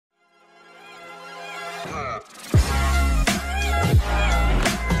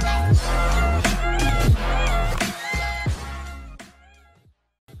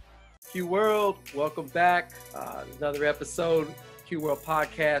QWorld, welcome back. Another episode, QWorld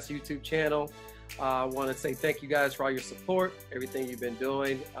Podcast YouTube channel. I want to say thank you guys for all your support, everything you've been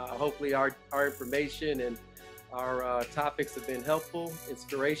doing. Hopefully our information and our topics have been helpful,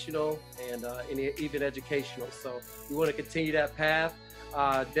 inspirational, and even educational. So we want to continue that path.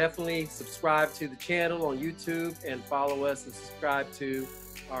 Definitely subscribe to the channel on YouTube and follow us and subscribe to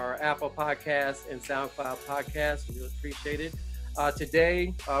our Apple Podcast and SoundCloud podcast. We really appreciate it.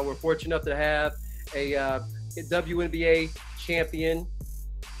 Today, we're fortunate enough to have a WNBA champion.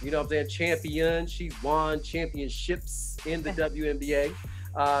 You know what I'm saying? Champion. She's won championships in the WNBA.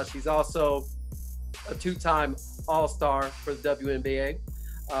 She's also a two-time All-Star for the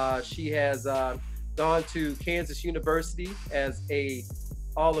WNBA. She has gone to Kansas University as a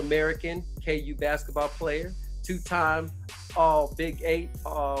All-American KU basketball player, two-time All-Big 8,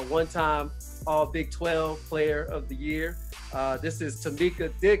 one-time All-Big 12 Player of the Year. This is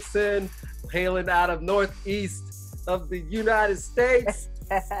Tamecka Dixon, hailing out of Northeast of the United States.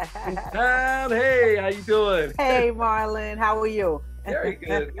 Hey, how you doing? Hey, Marlin, how are you? Very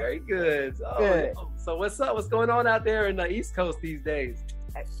good, very good. Oh, good. So what's up? What's going on out there in the East Coast these days?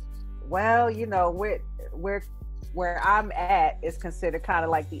 Well, you know, where I'm at is considered kind of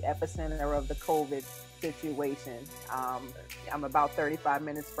like the epicenter of the COVID situation. I'm about 35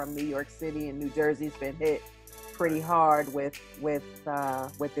 minutes from New York City, and New Jersey's been hit pretty hard with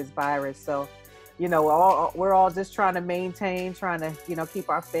this virus. So, you know, we're all just trying to maintain, you know, keep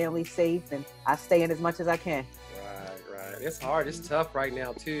our family safe, and I stay in as much as I can. Right. It's hard. It's tough right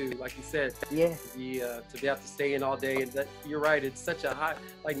now too. Like you said, yeah. To be able to stay in all day, and you're right. It's such a high.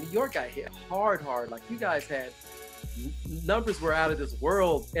 Like New York got hit hard. Like you guys had numbers were out of this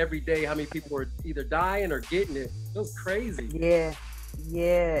world every day. How many people were either dying or getting it? It was crazy. Yeah.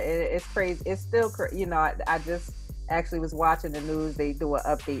 It's crazy. It's still crazy. You know, I just actually was watching the news. They do an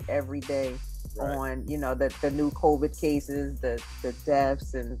update every day. Right. On, you know, the new COVID cases, the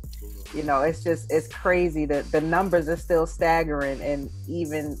deaths, and, you know, it's crazy. The numbers are still staggering. And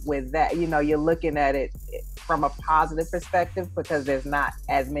even with that, you know, you're looking at it from a positive perspective because there's not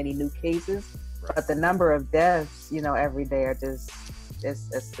as many new cases, right. But the number of deaths, you know, every day are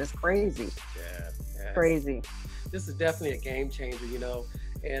it's crazy. Yeah. Crazy. This is definitely a game changer, you know.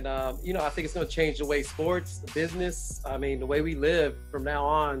 And, you know, I think it's going to change the way sports, the business, I mean, the way we live from now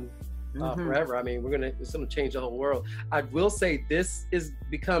on. Forever. I mean, it's going to change the whole world. I will say this is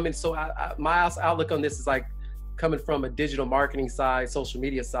becoming so. My outlook on this is like coming from a digital marketing side, social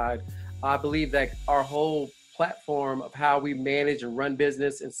media side. I believe that our whole platform of how we manage and run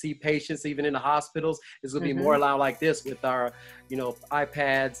business and see patients, even in the hospitals, is going to be more allowed like this with our, you know,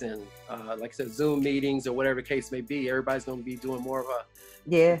 iPads and like I said, Zoom meetings or whatever the case may be. Everybody's going to be doing more of a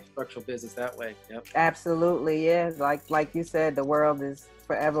structural business that way. Yep. Absolutely, yeah. Like you said, the world is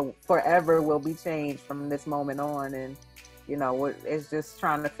forever will be changed from this moment on, and you know, it's just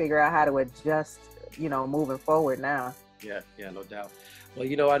trying to figure out how to adjust, you know, moving forward now. Yeah, no doubt. Well,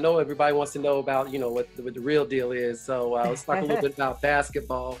 you know, I know everybody wants to know about, you know, what the real deal is. So let's talk a little bit about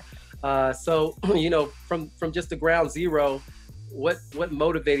basketball. So, you know, from just the ground zero, what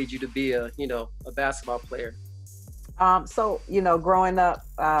motivated you to be a basketball player? So, you know, growing up,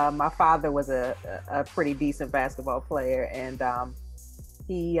 my father was a pretty decent basketball player, and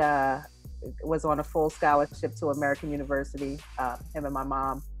he was on a full scholarship to American University. Him and my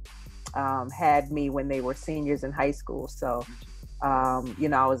mom had me when they were seniors in high school. So, you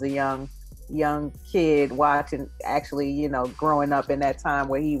know, I was a young kid watching, actually, you know, growing up in that time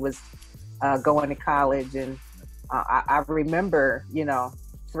where he was going to college. And I remember, you know,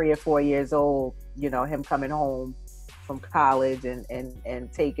 3 or 4 years old, you know, him coming home from college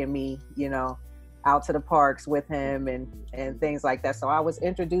and taking me, you know, out to the parks with him and things like that. So I was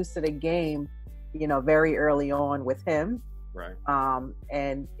introduced to the game, you know, very early on with him. Right.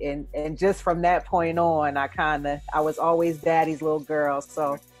 And just from that point on, I was always daddy's little girl.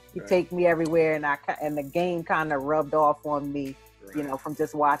 So he'd take me everywhere, and the game kind of rubbed off on me, you know, from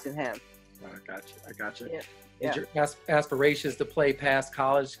just watching him. I got you. Yeah. Did your aspirations to play past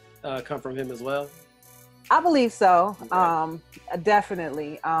college come from him as well? I believe so. Right.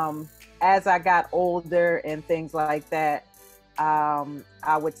 Definitely. As I got older and things like that,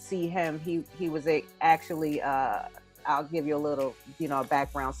 I would see him. He was actually, I'll give you a little, you know,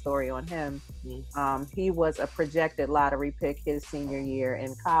 background story on him. Mm-hmm. He was a projected lottery pick his senior year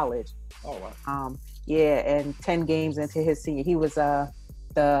in college. Oh, wow. Yeah, and 10 games into his senior, he was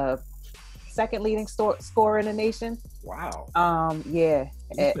the second leading scorer in the nation. Wow. Yeah.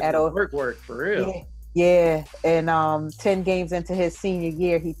 Work for real. Yeah, and 10 games into his senior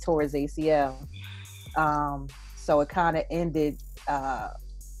year, he tore his ACL. So it kind of ended.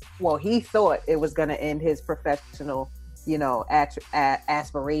 Well, he thought it was going to end his professional,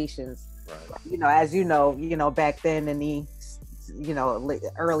 aspirations. Right. As back then in the,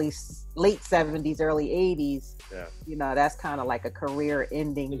 late 70s, early 80s, that's kind of like a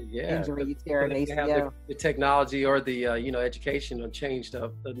career-ending injury. You tear an ACL. The technology or the education have changed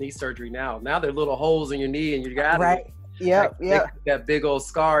the knee surgery now. Now there are little holes in your knee, and you got right. Yep. That big old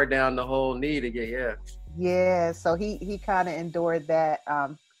scar down the whole knee to get Yeah. So he kind of endured that.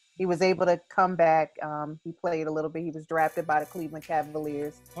 He was able to come back. He played a little bit. He was drafted by the Cleveland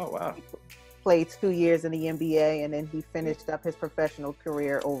Cavaliers. Oh wow. He played 2 years in the NBA, and then he finished up his professional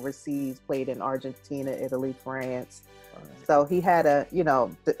career overseas. Played in Argentina, Italy, France. Right. So he had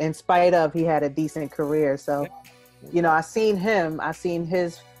in spite of, he had a decent career. So, I seen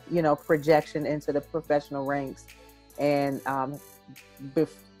his, projection into the professional ranks, and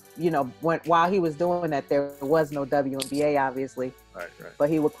while he was doing that, there was no WNBA, obviously. Right. But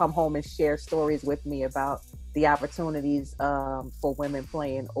he would come home and share stories with me about the opportunities for women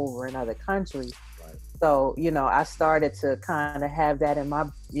playing over in other countries. Right. So, I started to kind of have that in my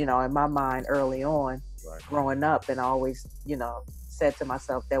mind early on, growing up, and I always, said to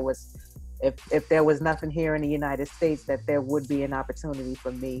myself, if there was nothing here in the United States, that there would be an opportunity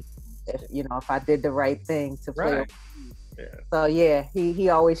for me, if I did the right thing to play. Right. Yeah. So he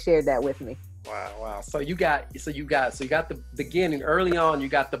always shared that with me. Wow. So you got the beginning early on. You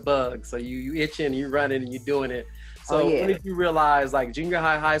got the bug. So you itching, you running, and you doing it. So when did you realize, like junior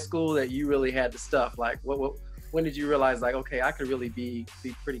high school, that you really had the stuff? Like when did you realize, like, okay, I could really be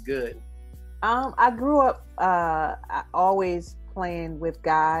pretty good? I grew up always playing with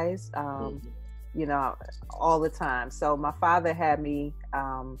guys. All the time. So my father had me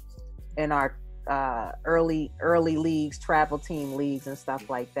in our early leagues, travel team leagues and stuff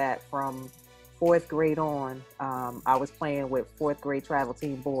like that. From 4th grade on, I was playing with 4th grade travel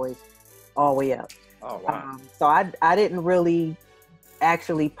team boys all the way up. Oh wow. So I didn't really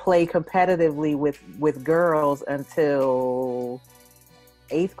actually play competitively with girls until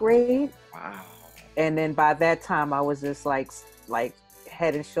 8th grade. Wow. And then by that time I was just like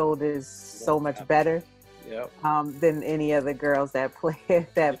head and shoulders so much better than any other girls that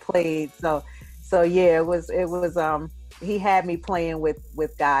played. So yeah, it was he had me playing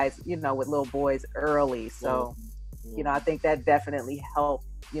with guys, with little boys early. So, I think that definitely helped,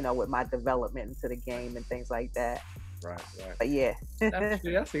 with my development into the game and things like that. Right. But yeah.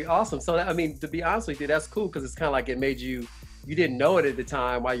 That's awesome. So, to be honest with you, that's cool, because it's kind of like it made you didn't know it at the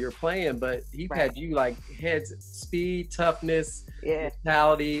time while you were playing, but he had you like heads, speed, toughness,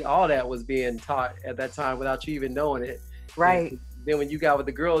 mentality, all that was being taught at that time without you even knowing it. Right. And then when you got with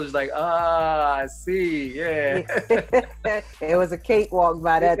the girls, it's like, I see, yeah. It was a cakewalk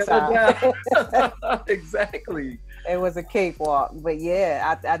by that time. Exactly. It was a cakewalk, but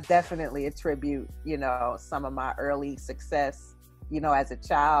I definitely attribute, some of my early success, as a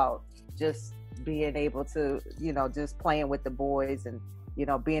child, just being able to, just playing with the boys and,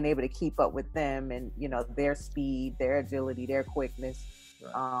 being able to keep up with them and, their speed, their agility, their quickness,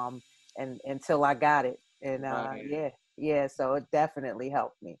 and until I got it. And so it definitely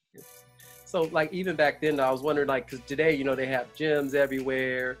helped me. So like even back then, I was wondering, like, because today, they have gyms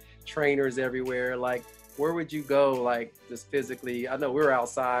everywhere, trainers everywhere. Like, where would you go, like, just physically? I know we're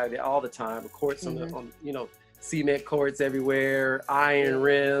outside all the time, courts on cement courts everywhere, iron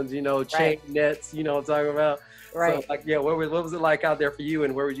rims, chain nets, what I'm talking about? Right. So, like, what was it like out there for you,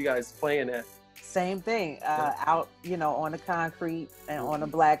 and where were you guys playing at? Same thing, out, on the concrete and on the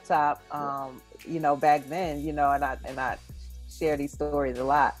blacktop, back then, and I share these stories a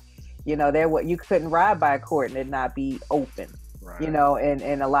lot. You couldn't ride by a court and it not be open,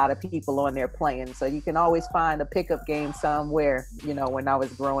 and a lot of people on there playing. So you can always find a pickup game somewhere, when I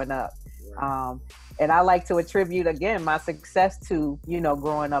was growing up. And I like to attribute, again, my success to,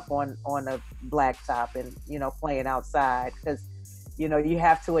 growing up on a blacktop and, playing outside, because, you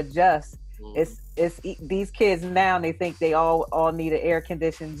have to adjust. It's these kids now, they think they all need an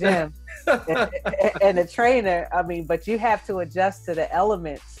air-conditioned gym and a trainer. But you have to adjust to the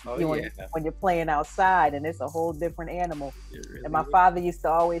elements when you're playing outside, and it's a whole different animal. Really and my father used to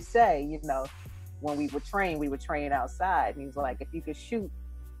always say, when we would train outside. And he was like, if you could shoot,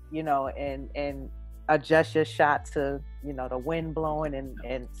 and adjust your shot to, the wind blowing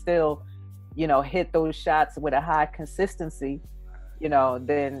and still, hit those shots with a high consistency,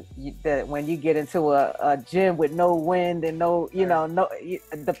 then when you get into a gym with no wind and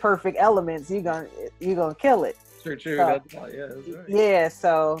the perfect elements, you're gonna kill it. True. So, That's right. yeah,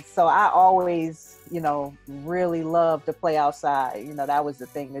 so I always, really loved to play outside. That was the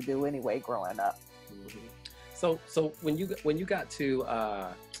thing to do anyway growing up. Mhm. So when you got to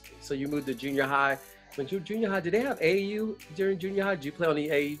so you moved to junior high. When you were junior high, did they have AAU during junior high? Did you play on the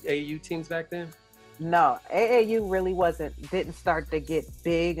AAU teams back then? No, AAU really didn't start to get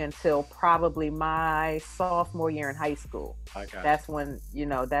big until probably my sophomore year in high school. I got That's when,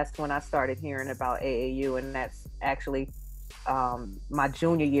 that's when I started hearing about AAU, and that's actually my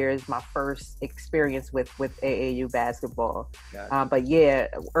junior year is my first experience with AAU basketball. But yeah,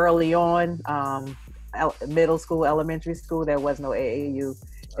 early on, middle school, elementary school, there was no AAU.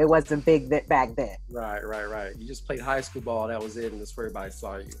 It wasn't big back then. Right. You just played high school ball. That was it, and that's where everybody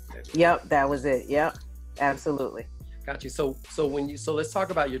saw you. Yep, that was it. Yep, absolutely. Got you. So let's talk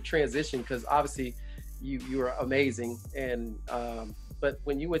about your transition, because obviously you were amazing, and but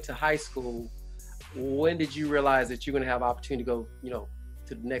when you went to high school, when did you realize that you're going to have opportunity to go,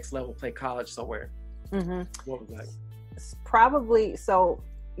 to the next level, play college somewhere? Mm-hmm. What was that? Probably. So,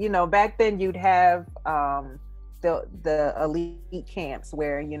 back then you'd have the elite camps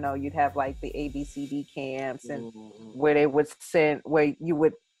where, you'd have like the ABCD camps, and where they would where you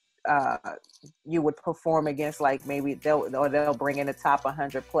would perform against, like, maybe they'll bring in the top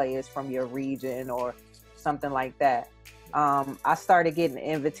 100 players from your region or something like that. I started getting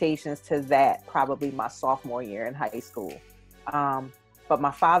invitations to that probably my sophomore year in high school. But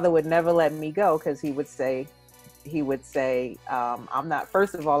my father would never let me go, because he would say, I'm not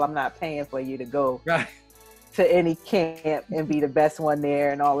paying for you to go to any camp and be the best one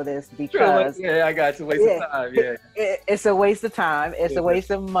there and all of this, because I got you. Waste of time. Yeah, it's a waste of time. It's a waste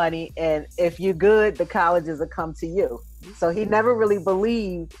of money. And if you're good, the colleges will come to you. So he never really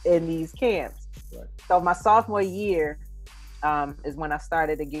believed in these camps. Right. So my sophomore year is when I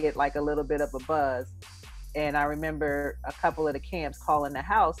started to get like a little bit of a buzz. And I remember a couple of the camps calling the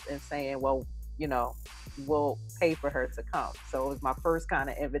house and saying, well, we'll pay for her to come. So it was my first kind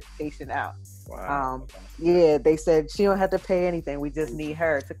of invitation out. Wow. Yeah, they said she don't have to pay anything. We just need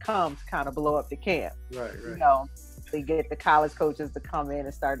her to come to kind of blow up the camp. Right. They get the college coaches to come in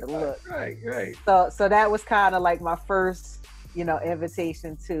and start to look. Right. So that was kind of like my first,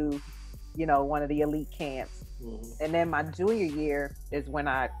 invitation to, one of the elite camps. Mm-hmm. And then my junior year is when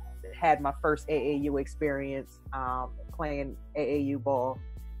I had my first AAU experience, playing AAU ball.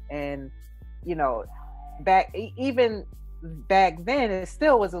 And back then, it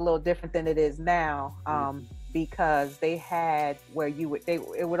still was a little different than it is now, because they had where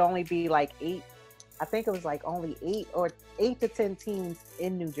it would only be like 8. I think it was like only 8 to 10 teams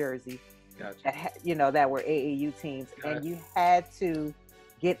in New Jersey. Gotcha. That were AAU teams, Gotcha. And you had to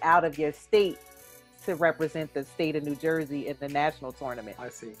get out of your state to represent the state of New Jersey in the national tournament. I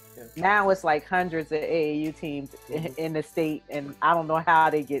see. Yeah. Now it's like hundreds of AAU teams in the state, and I don't know how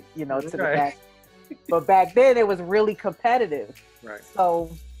they get, to the back. But back then it was really competitive. Right.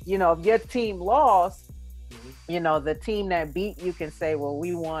 So, if your team lost, the team that beat you can say, well,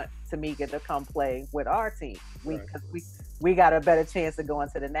 we want Tamecka to come play with our team. Because we got a better chance of going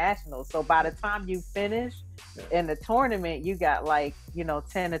to the nationals. So by the time you finish in the tournament, you got like,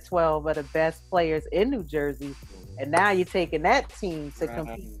 10 or 12 of the best players in New Jersey. And now you're taking that team to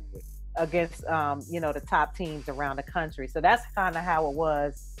compete against, the top teams around the country. So that's kind of how it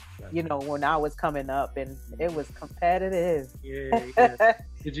was, when I was coming up, and it was competitive. Yeah.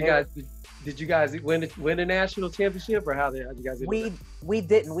 Did you guys win the national championship, or how did you guys? We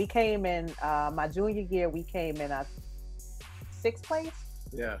didn't. We came in my junior year. We came in 6th place.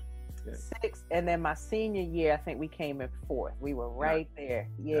 Yeah. 6th, and then my senior year, I think we came in 4th. We were right there.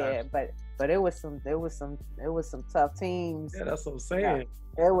 Yeah, but it was some tough teams. Yeah, that's what I'm saying.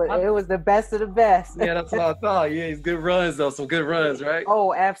 It was the best of the best. Yeah, that's what I thought. Yeah, it's good runs though. Some good runs, right?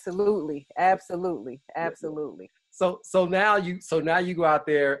 Oh, absolutely. So now you go out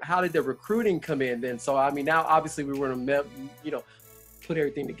there. How did the recruiting come in then? So I mean, now obviously we were to put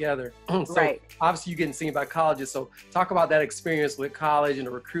everything together. So right. Obviously you're getting seen by colleges. So talk about that experience with college and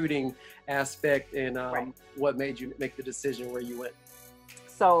the recruiting aspect, and what made you make the decision where you went.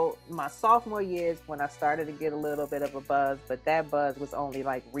 So my sophomore year is when I started to get a little bit of a buzz, but that buzz was only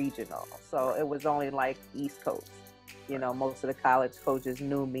like regional. So it was only like East Coast. Most of the college coaches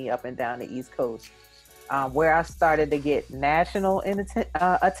knew me up and down the East Coast. Where I started to get national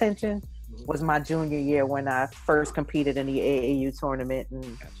attention was my junior year, when I first competed in the AAU tournament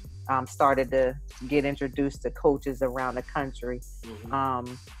and started to get introduced to coaches around the country.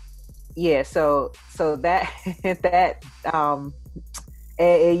 So that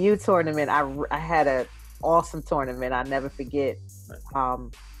AAU tournament, I had an awesome tournament. I never forget.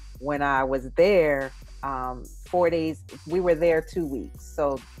 When I was there, 4 days. We were there 2 weeks,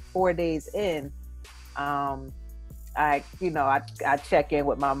 so 4 days in, I check in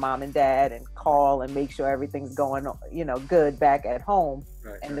with my mom and dad and call and make sure everything's going, good back at home.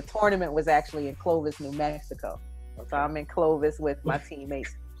 Right, and the tournament was actually in Clovis, New Mexico. Okay. So I'm in Clovis with my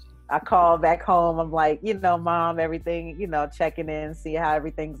teammates. I call back home. I'm like, Mom, everything, checking in, see how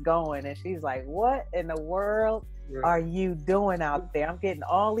everything's going. And she's like, what in the world are you doing out there? I'm getting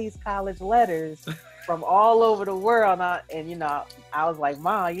all these college letters from all over the world. And I was like,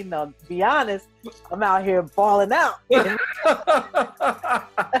 Mom, be honest, I'm out here balling out.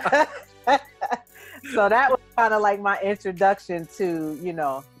 So that was kind of like my introduction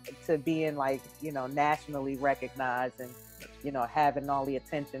to, to being like, nationally recognized and, having all the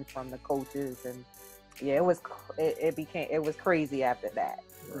attention from the coaches. And yeah, it was crazy after that.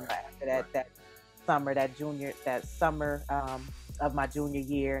 Right. After that summer of my junior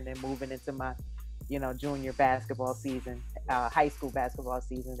year, and then moving into my, junior basketball season, high school basketball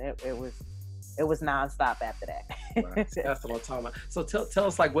season. It was nonstop after that. Right. That's what I'm talking about. So tell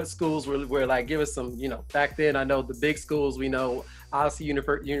us like what schools were like, give us some, back then I know the big schools we know, obviously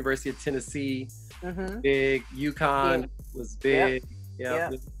University of Tennessee, big, UConn was big.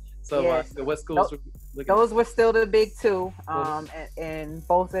 Yeah. So what schools those were still the big two. And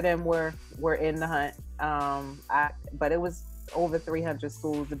both of them were in the hunt. But it was over 300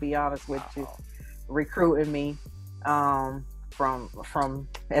 schools, to be honest with you, recruiting me. From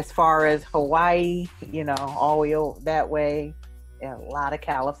as far as Hawaii, all the way over that way, and a lot of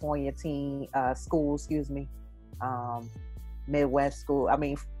California schools, Midwest school. I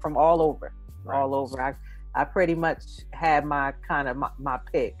mean, from all over. I pretty much had my kind of my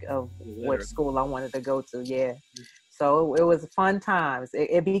pick of what school I wanted to go to. Yeah, so it was fun times.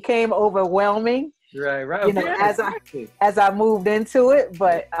 It became overwhelming. Right. As I moved into it,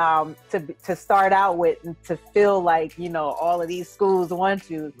 but to start out with, and to feel like all of these schools want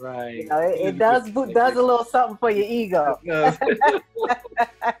you, right? It does a little something for your ego.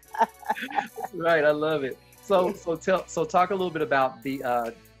 Right, I love it. So talk a little bbit about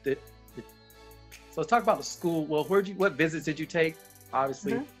so talk about the school. Well, what visits did you take?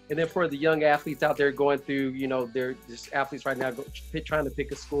 Obviously, and then for the young athletes out there going through, they're just athletes right now trying to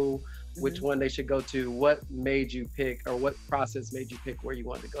pick a school. Which one they should go to? What made you pick, or what process made you pick where you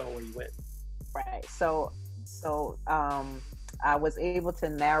wanted to go, where you went? Right. So I was able to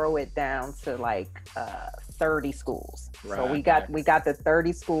narrow it down to like 30 schools. Right. So we got the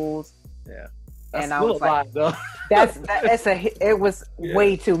 30 schools. Yeah. And I was like, it was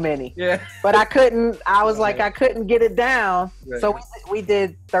way too many. Yeah. But I couldn't get it down. Right. So we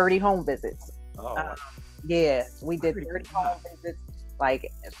did 30 home visits. Oh. Yeah, we did 30 home visits.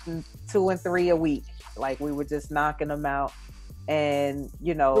 Like 2 and 3 a week. Like we were just knocking them out. And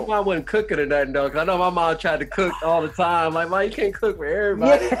your mom wasn't cooking or nothing though, because I know my mom tried to cook all the time. Like, Mom, you can't cook for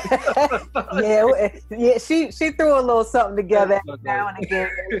everybody. Yeah. She threw a little something together now and again.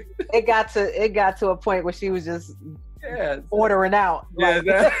 It got to a point where she was just ordering out. Like,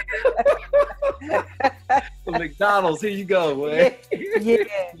 McDonald's, here you go, man.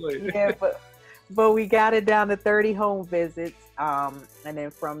 Yeah. But we got it down to 30 home visits. And then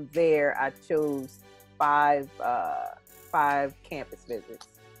from there, I chose five campus visits.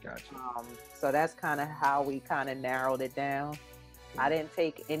 Gotcha. So that's kind of how we kind of narrowed it down. I didn't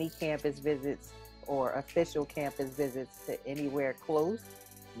take any campus visits or official campus visits to anywhere close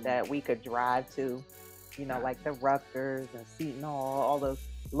that we could drive to, like the Rutgers and Seton Hall, all those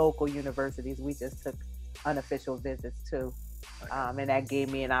local universities. We just took unofficial visits to. And that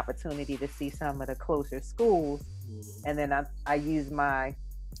gave me an opportunity to see some of the closer schools. And then I used my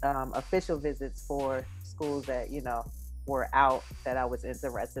official visits for schools that, were out that I was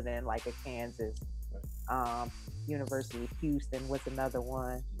interested in, like a Kansas. University of Houston was another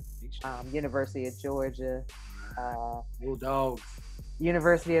one. University of Georgia. Bulldogs.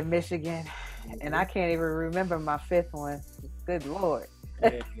 University of Michigan. And I can't even remember my fifth one. Good Lord.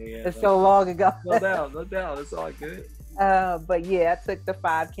 It's so long ago. No doubt. It's all good. But yeah, I took the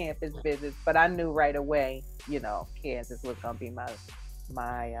 5 campus visits, but I knew right away, Kansas was gonna be my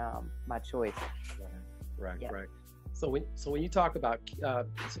choice. Right. So when you talk about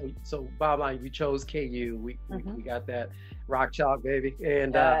so bottom line, you chose KU. We got that rock chalk, baby,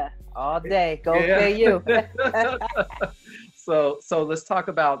 and all day go KU. So let's talk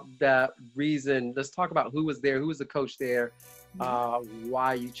about that reason. Let's talk about who was there, who was the coach there,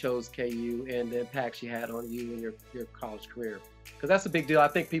 why you chose KU, and the impact she had on you and your college career. Because that's a big deal. I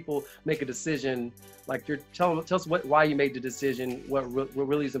think people make a decision, like tell us why you made the decision, what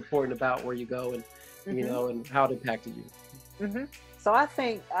really is important about where you go, and and how it impacted you. So I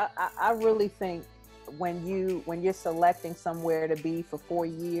think I really think when you're selecting somewhere to be for 4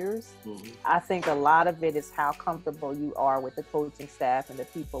 years, I think a lot of it is how comfortable you are with the coaching staff and the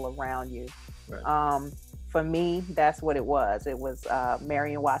people around you. Right. For me, that's what it was. It was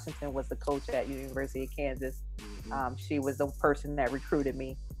Marion Washington was the coach at University of Kansas. She was the person that recruited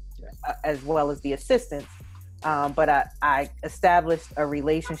me, as well as the assistants. But I established a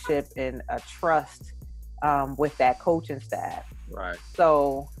relationship and a trust with that coaching staff. Right.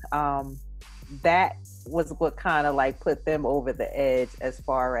 So that was what kind of like put them over the edge as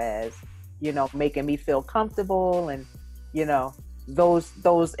far as, you know, making me feel comfortable and, you know, those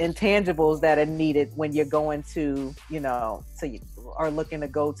intangibles that are needed when you're going to, you know, are looking to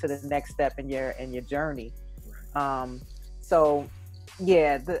go to the next step in your journey. Right. So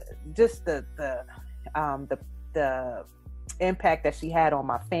yeah, the impact that she had on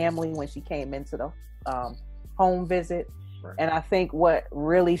my family when she came into the home visit. Right. And I think what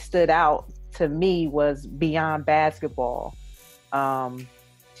really stood out to me was beyond basketball.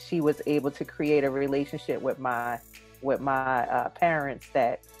 She was able to create a relationship with my parents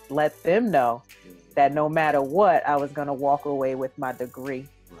that let them know that no matter what, I was going to walk away with my degree.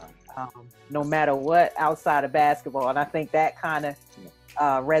 Right. No matter what outside of basketball. And I think that kind of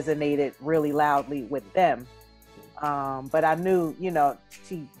resonated really loudly with them. But I knew, you know,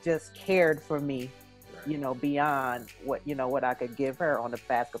 she just cared for me, you know, beyond what I could give her on the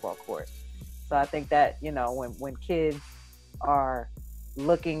basketball court. So I think that, you know, when kids are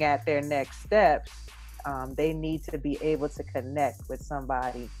looking at their next steps, they need to be able to connect with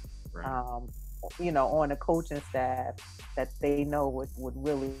somebody, you know, on a coaching staff that they know would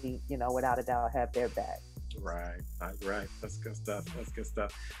really, you know, without a doubt have their back. Right. That's good stuff.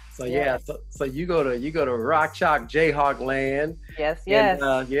 So yeah, so you go to Rock Chalk Jayhawk land. Yes. And,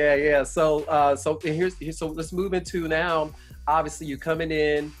 so here's let's move into now. Obviously, you coming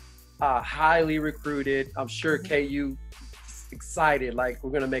in, highly recruited. I'm sure KU excited. Like,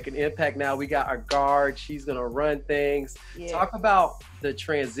 we're gonna make an impact now. We got our guard. She's gonna run things. Yeah. Talk about the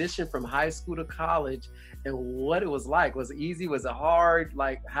transition from high school to college and what it was like. Was it easy? Was it hard?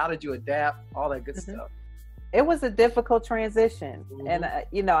 Like, how did you adapt? All that good stuff. It was a difficult transition, and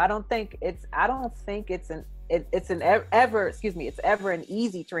you know, I don't think it's ever an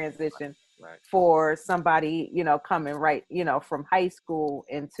easy transition for somebody, you know, coming right, you know, from high school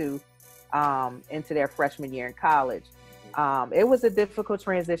into their freshman year in college. It was a difficult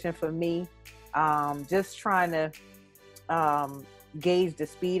transition for me, just trying to gauge the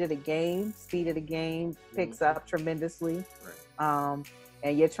speed of the game. Speed of the game picks up tremendously.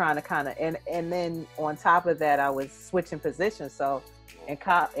 And you're trying to kind of, and then on top of that, I was switching positions. So in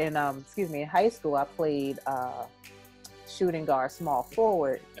high school, I played shooting guard, small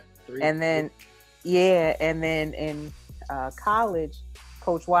forward. And then in college,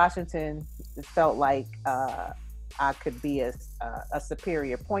 Coach Washington felt like I could be a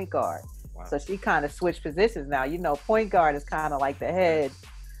superior point guard. Wow. So she kind of switched positions. Now, you know, point guard is kind of like the head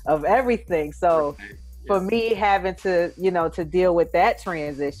of everything. So for me having to, you know, to deal with that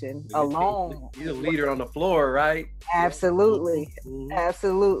transition alone. You're the leader on the floor, right? Absolutely.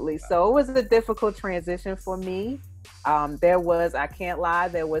 Absolutely. So it was a difficult transition for me. I can't lie,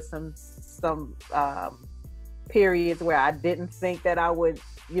 there was some periods where I didn't think that I would,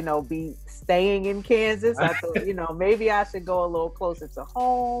 you know, be staying in Kansas. I thought, you know, maybe I should go a little closer to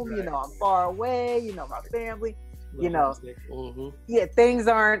home. Right. You know, I'm far away, you know, my family. You know,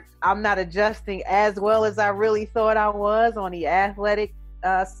 I'm not adjusting as well as I really thought I was on the athletic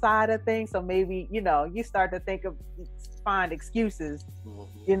side of things. So maybe, you know, you start to find excuses,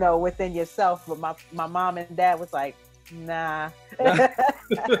 you know, within yourself. But my mom and dad was like, nah,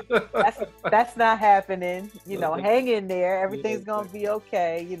 that's not happening. You know, hang in there. Everything's going to be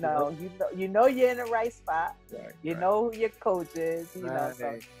okay. You know, you know you're in the right spot. You know who your coach is, you know,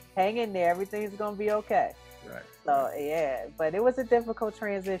 so hang in there. Everything's going to be okay. Right. So yeah, but it was a difficult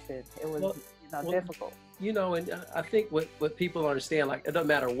transition. It was difficult. You know, and I think what people understand, like, it doesn't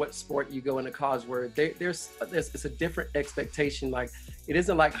matter what sport you go into college, where there's it's a different expectation. Like, it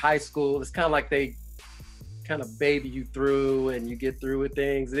isn't like high school. It's kind of like they kind of baby you through and you get through with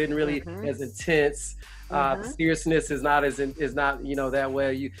things. It isn't really as intense. The seriousness is not you know, that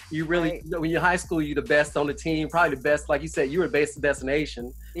way. You really, when you're high school, you're the best on the team, probably the best. Like you said, you were the best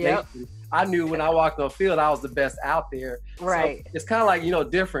destination. Yep. I knew when I walked on the field, I was the best out there. Right. So it's kind of like, you know,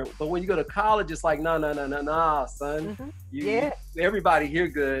 different. But when you go to college, it's like, no, son. Everybody here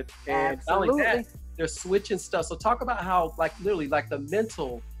good. And not only that, they're switching stuff. So talk about how, like, literally, like, the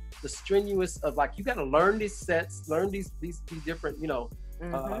mental, the strenuous of, like, you got to learn these sets, learn these different, you know,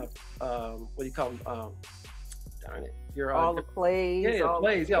 what do you call them? Darn it. All the plays.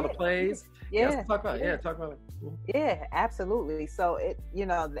 Yeah, the plays. Yeah. Talk about it. Yeah, talk about it. Yeah, absolutely. So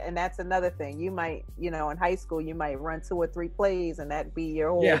and that's another thing. You might, in high school, you might run 2 or 3 plays and that be your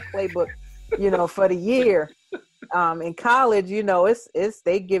whole playbook, for the year. In college, it's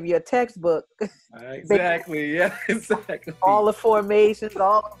they give you a textbook. Exactly. Yeah, exactly. All the formations,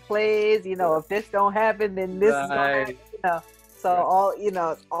 all the plays, if this don't happen, then this is gonna happen, So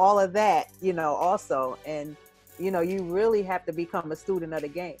all of that, also. And, you really have to become a student of the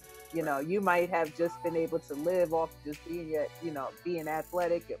game. You might have just been able to live off just being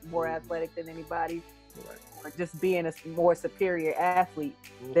athletic, more athletic than anybody, or just being a more superior athlete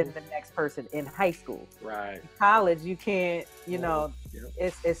than the next person in high school. Right. In college, you can't,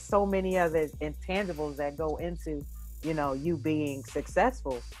 it's so many other intangibles that go into, you being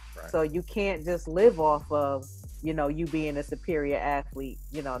successful. Right. So you can't just live off of, you being a superior athlete.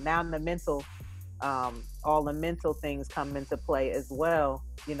 Now the mental, all the mental things come into play as well,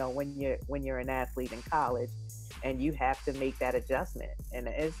 when you're an athlete in college, and you have to make that adjustment. And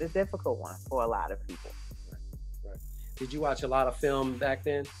it's a difficult one for a lot of people. Right. Did you watch a lot of film back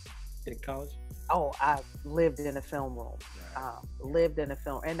then in college? Oh, I lived in a film room. Right. Lived in a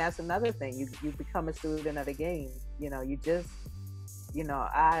film. And that's another thing. You become a student of the game. You just,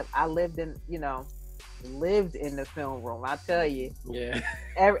 I lived in the film room. I tell you. Yeah.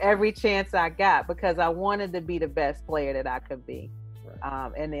 Every chance I got, because I wanted to be the best player that I could be.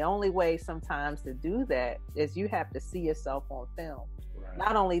 Right. And the only way sometimes to do that is you have to see yourself on film. Right.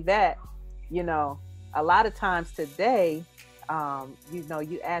 Not only that, a lot of times today,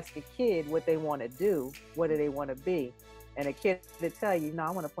 you ask a kid what they want to do, what do they want to be, and a kid will tell you, I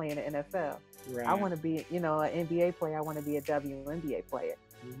want to play in the NFL. Right. I want to be, an NBA player. I want to be a WNBA player.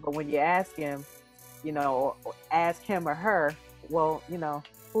 Mm-hmm. But when you ask him, or ask him or her, well,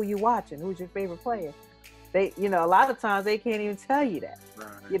 who you watching? Who's your favorite player? They, a lot of times they can't even tell you that.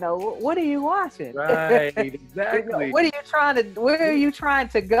 Right. What are you watching? Right, exactly. Where are you trying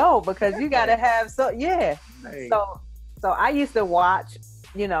to go? Because you got to have, Right. So I used to watch,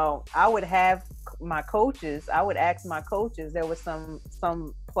 I would have my coaches, I would ask my coaches, there was some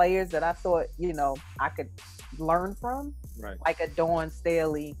players that I thought, I could learn from. Right. Like a Dawn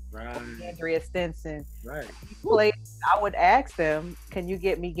Staley, right. Andrea Stinson. Right. I would ask them, can you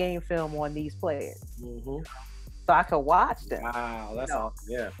get me game film on these players? Mm-hmm. So I could watch them. Wow, that's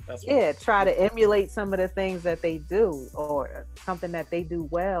awesome. Yeah. Try to emulate some of the things that they do, or something that they do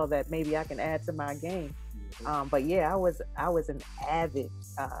well that maybe I can add to my game. Mm-hmm. But yeah, I was an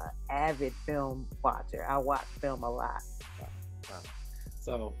avid film watcher. I watched film a lot. Wow.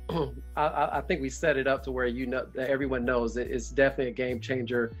 So I think we set it up to where that everyone knows that it's definitely a game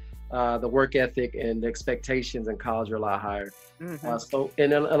changer. The work ethic and the expectations in college are a lot higher. Mm-hmm.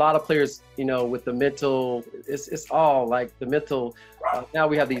 And a lot of players, with the mental, it's all like the mental. Now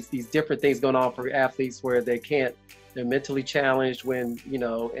we have these different things going on for athletes where they're mentally challenged when,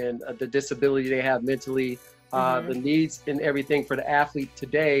 and the disability they have mentally, the needs and everything for the athlete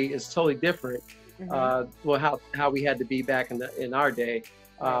today is totally different. Mm-hmm. How we had to be back in our day,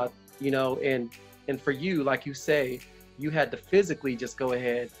 and for you, like you say, you had to physically just go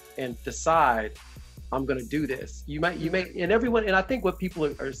ahead and decide, I'm going to do this. You may, and everyone, and I think what people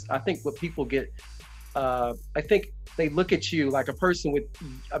get, I think they look at you like a person with,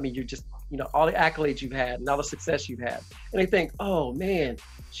 you're just, all the accolades you've had and all the success you've had, and they think, oh man,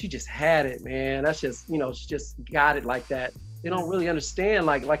 she just had it, man. That's just, she just got it like that. They don't really understand,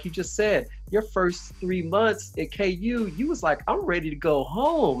 like you just said, your first 3 months at KU, you was like, I'm ready to go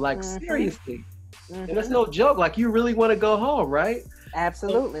home, like seriously. Mm-hmm. And that's no joke, like you really want to go home, right?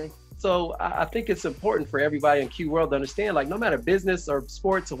 Absolutely. So I think it's important for everybody in QWorld to understand, like no matter business or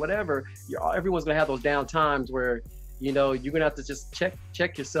sports or whatever, everyone's gonna have those down times where, you're gonna have to just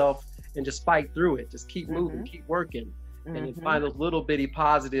check yourself and just fight through it. Just keep moving, keep working, and then find those little bitty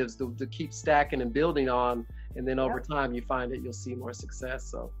positives to keep stacking and building on. And then over time, you find that you'll see more success.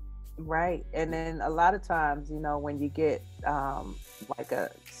 So, right. And then a lot of times, when you get like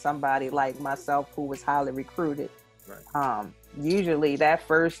somebody like myself who was highly recruited, right. Usually that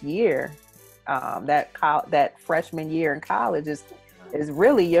first year, that freshman year in college is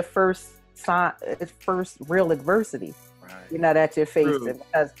really your first real adversity, right. That you're facing. True.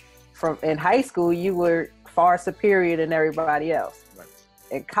 Because in high school, you were far superior than everybody else. Right.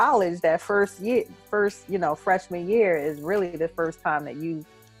 In college, that first freshman year is really the first time that you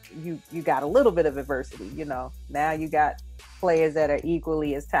got a little bit of adversity. Now you got players that are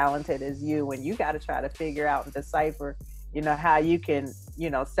equally as talented as you, and you got to try to figure out and decipher, how you can,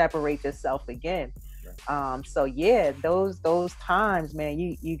 separate yourself again. Right. So yeah, those times, man,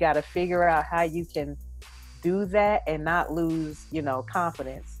 you got to figure out how you can do that and not lose,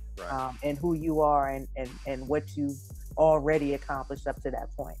 confidence. and who you are and what you've already accomplished up to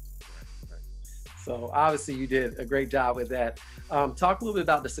that point. So obviously you did a great job with that. Talk a little bit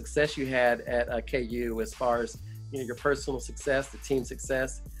about the success you had at KU as far as your personal success, the team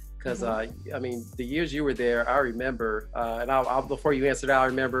success. Because I mean, the years you were there, I remember, and I'll before you answer that, I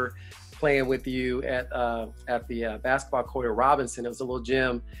remember playing with you at the basketball court at Robinson. It was a little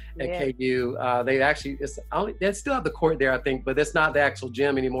gym at KU. They actually, they still have the court there, I think, but it's not the actual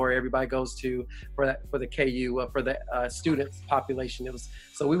gym anymore. Everybody goes to for the KU for the student population. It was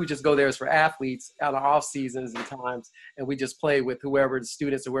so we would just go there as for athletes out of off seasons and times, and we just play with whoever the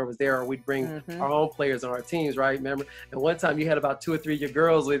students or whoever was there, or we'd bring our own players on our teams, right? Remember? And one time you had about 2 or 3 of your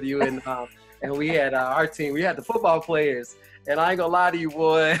girls with you, and we had our team. We had the football players. And I ain't gonna lie to you,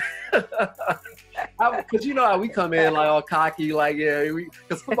 boy, because you know how we come in like all cocky, like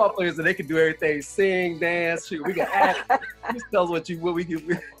because football players, they can do everything, sing, dance, shoot. We can act. Just tell us what we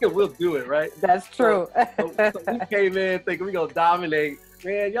can. We'll do it, right? That's true. So we came in thinking we gonna dominate.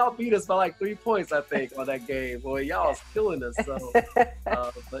 Man, y'all beat us by like 3 points, I think, on that game. Boy, y'all was killing us. So,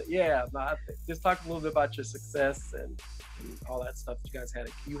 but yeah, just talk a little bit about your success and all that stuff that you guys had.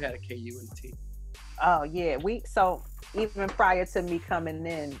 You had a KU in the team. Oh yeah, so even prior to me coming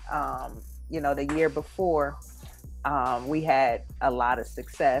in, the year before, we had a lot of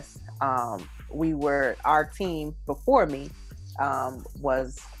success. Our team before me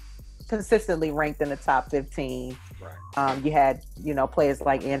was consistently ranked in the top 15. Right. You had players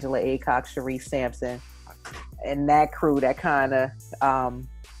like Angela Aycock, Sharice Sampson, and that crew that kind of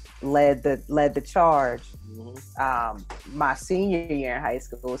led the charge. My senior year in high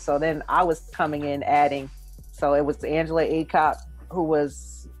school. So then I was coming in adding, so it was Angela Aycock, who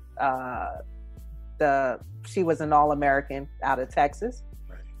was she was an All-American out of Texas.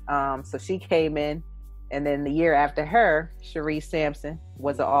 Right. So she came in, and then the year after her, Sharice Sampson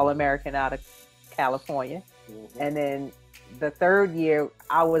was an All-American out of California. And then the third year,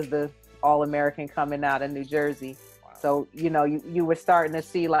 I was the All-American coming out of New Jersey. Wow. So you were starting to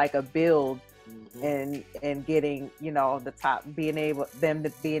see like a build. And getting the top, being able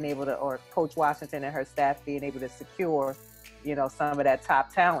to, or Coach Washington and her staff being able to secure some of that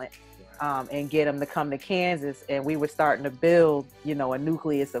top talent, and get them to come to Kansas, and we were starting to build a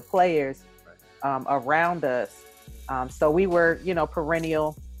nucleus of players around us. So we were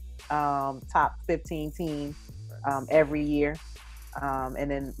perennial top 15 team every year, and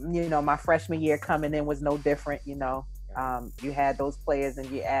then my freshman year coming in was no different. You had those players,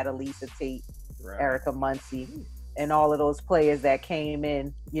 and you add Elisa Tate, Erica Muncie, and all of those players that came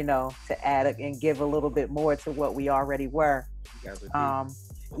in, to add and give a little bit more to what we already were.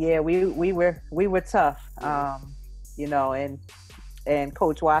 We were tough, and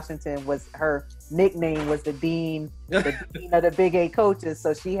Coach Washington her nickname was the dean of the Big 8 coaches.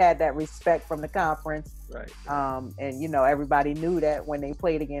 So she had that respect from the conference. Right. And everybody knew that when they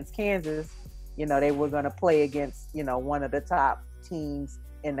played against Kansas, they were going to play against, one of the top teams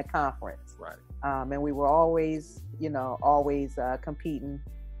in the conference. Right. And we were always competing,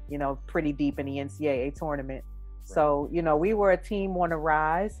 pretty deep in the NCAA tournament. Right. So, we were a team on the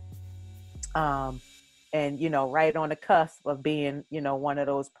rise, and, right on the cusp of being, one of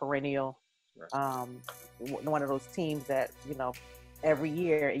those perennial, one of those teams that, every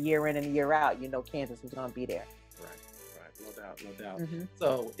year, year in and year out, Kansas was going to be there. No doubt.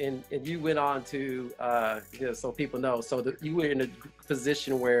 So, and you went on to, so people know, so you were in a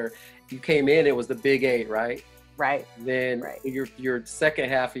position where you came in, it was the Big 8, right? Right. Then your second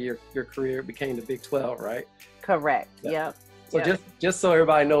half of your career became the Big 12, right? Correct. Yep. So just so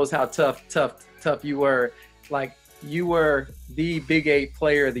everybody knows how tough you were, like you were the Big 8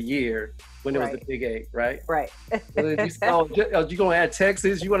 player of the year when it was the Big 8, right? Right. So you gonna add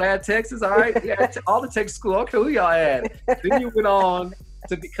Texas? You gonna add Texas? All right. Yeah, all the Texas school. Okay, who y'all add? Then you went on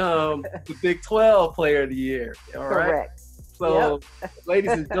to become the Big 12 player of the year. All right. Correct. So,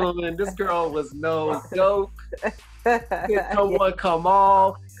 ladies and gentlemen, this girl was no joke. Come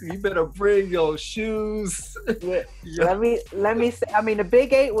on. You better bring your shoes. Let me say, I mean, the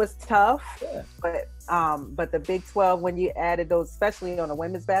Big 8 was tough, but the Big 12, when you added those, especially on the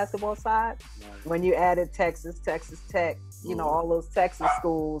women's basketball side, when you added Texas Tech, all those Texas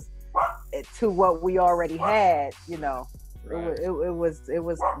schools to what we already had, it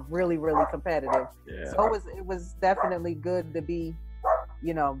was really, really competitive. Yeah. So it was definitely good to be,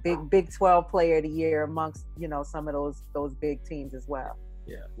 Big 12 player of the year amongst, some of those big teams as well.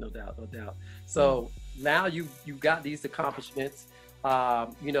 Yeah, no doubt. So now you got these accomplishments. I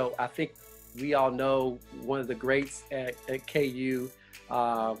think we all know one of the greats at KU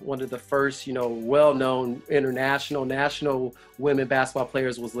One of the first, well-known national women basketball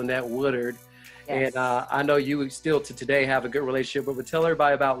players was Lynette Woodard. Yes. And I know you still to today have a good relationship, but tell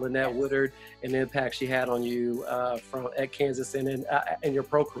everybody about Lynette Woodard and the impact she had on you at Kansas and in your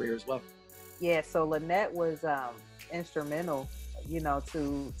pro career as well. Yeah, so Lynette was instrumental,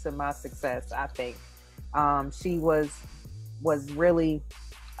 to my success, I think. She was really,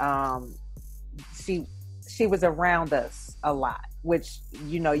 she was around us a lot, which,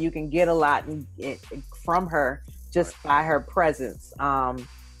 you can get a lot from her just by her presence.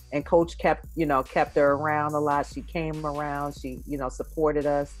 And coach kept her around a lot. She came around, she, supported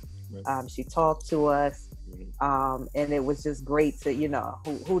us. She talked to us. And it was just great to,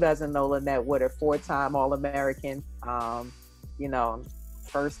 who doesn't know Lynette Woodard, 4-time All-American,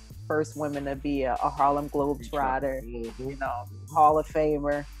 first women to be a Harlem Globetrotter, Hall of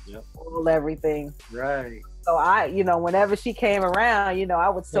Famer, all everything. Right. So whenever she came around, I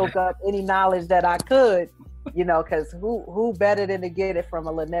would soak up any knowledge that I could, because who better than to get it from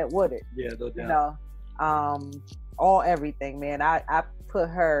a Lynette Woodard? Yeah, no doubt. All everything, man. I put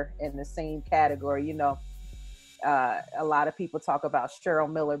her in the same category. A lot of people talk about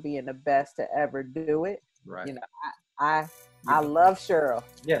Cheryl Miller being the best to ever do it. Right. I love Cheryl.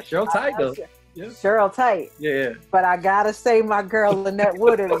 Yeah, Cheryl tight though. Yeah. Cheryl tight. Yeah. But I gotta say, my girl Lynette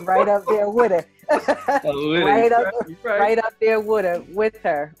Woodard is right up there with her. Right up there with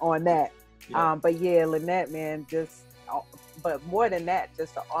her on that. Yeah. But yeah, Lynette, man, but more than that,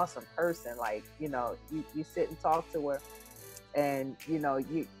 just an awesome person. Like, you sit and talk to her, and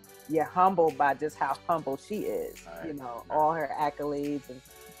you're humbled by just how humble she is. Right. All her accolades and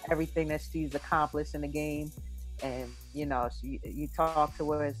everything that she's accomplished in the game. And you talk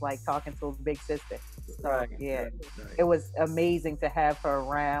to her, it's like talking to a big sister. So It was amazing to have her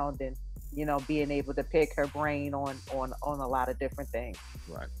around, and being able to pick her brain on a lot of different things.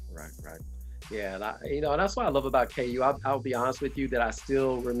 Right. Yeah, and that's what I love about KU. I'll be honest with you that I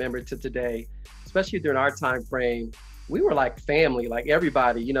still remember to today, especially during our time frame. We were like family, like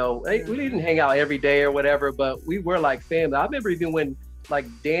everybody. We didn't hang out every day or whatever, but we were like family. I remember even when like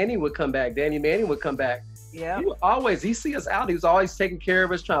Danny Manning would come back. Yeah. He see us out. He was always taking care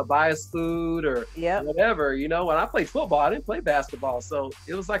of us, trying to buy us food or whatever. When I played football, I didn't play basketball. So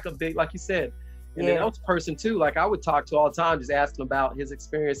it was like a big, like you said, and then that person too, like I would talk to all the time, just asking about his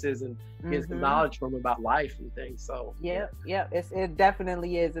experiences and his knowledge from him about life and things. So it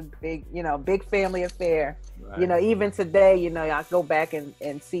definitely is a big, big family affair. Right. Even today, I go back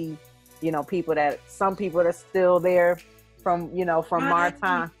and see, some people that are still there from our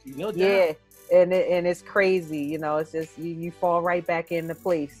time. Yeah. And it's crazy, it's just you fall right back into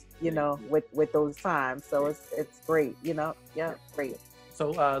place, with those times. So it's great, great.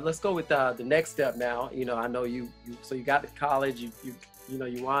 So let's go with the next step now. I know you got to college, you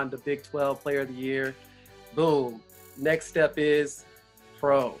won the Big 12 Player of the Year. Boom. Next step is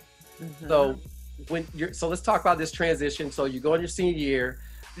pro. So let's talk about this transition. So you go in your senior year.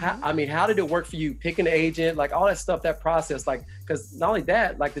 How did it work for you picking an agent, like all that stuff, that process, like, because not only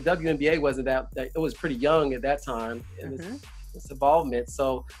that, like the WNBA wasn't it was pretty young at that time in its involvement.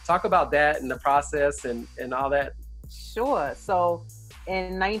 So talk about that and the process and all that. Sure. So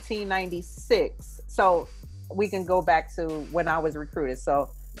in 1996, so we can go back to when I was recruited.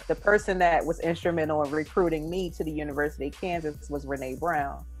 So the person that was instrumental in recruiting me to the University of Kansas was Renee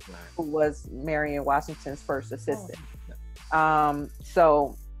Brown, who was Marion Washington's first assistant.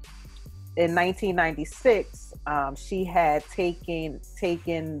 So in 1996, she had taken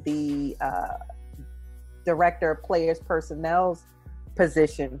the director of players personnel's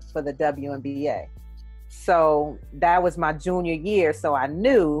position for the WNBA. So that was my junior year. So I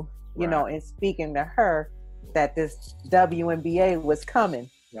knew, in speaking to her, that this WNBA was coming.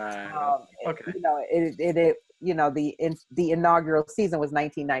 Right. Okay. The inaugural season was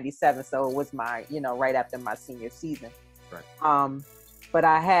 1997, so it was my, right after my senior season. Right. But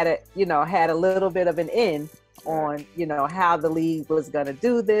I had a little bit of an in on, how the league was going to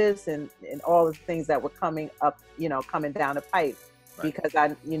do this and all the things that were coming up, coming down the pipe, because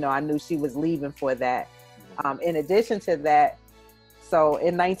I knew she was leaving for that. In addition to that, so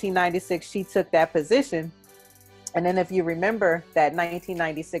in 1996, she took that position. And then if you remember, that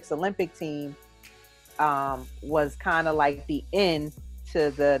 1996 Olympic team was kind of like the end to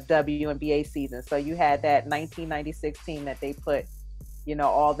the WNBA season. So you had that 1996 team that they put,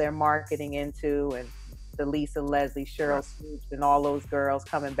 all their marketing into, and the Lisa Leslie, Cheryl Swoops, and all those girls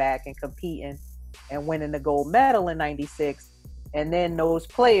coming back and competing and winning the gold medal in 96. And then those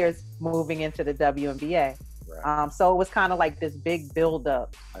players moving into the WNBA. Right. So it was kind of like this big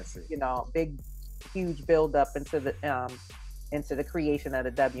buildup. I see. Huge buildup into the into the creation of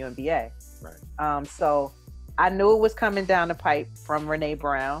the WNBA. Right. So I knew it was coming down the pipe from Renee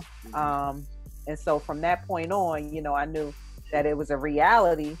Brown. And so from that point on, you know, I knew that it was a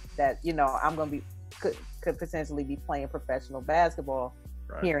reality that, you know, I'm going to be, could potentially be playing professional basketball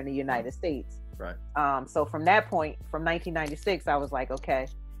here in the United States. Right. So from that point, from 1996, I was like, okay,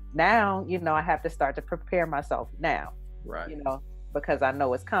 now, you know, I have to start to prepare myself now. Right. You know, because I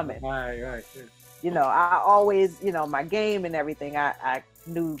know it's coming. Right. Yeah. You know, I always, you know, my game and everything, I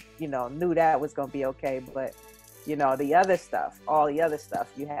knew that was going to be okay. But, you know, the other stuff, all the other stuff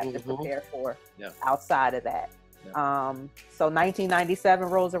you have to prepare for outside of that. Yeah. So 1997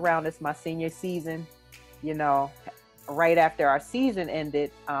 rolls around. It's my senior season. You know, right after our season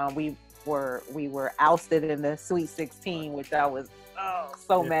ended, we were ousted in the Sweet 16, which I was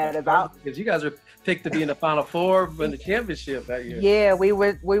so mad about. Because you guys were picked to be in the Final Four in the championship that year. Yeah, we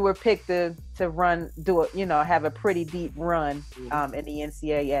were picked to have a pretty deep run in the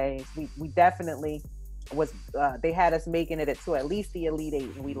NCAA. We definitely was. They had us making it to at least the Elite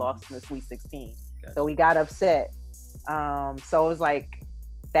Eight, and we lost in the Sweet 16. Gotcha. So we got upset. So it was like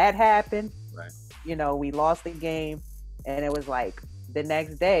that happened. Right. You know, we lost the game, and it was like the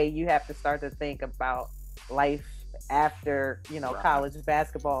next day you have to start to think about life after, you know, college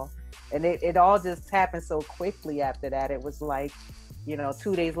basketball. And it all just happened so quickly after that. It was like, you know,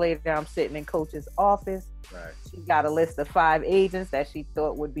 2 days later, I'm sitting in coach's office. Right. She got a list of 5 agents that she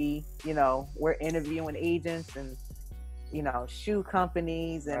thought would be, you know, we're interviewing agents and, you know, shoe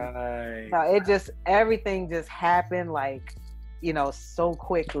companies. And you know, everything just happened like, you know, so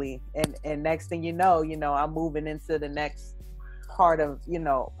quickly. And next thing you know, I'm moving into the next part of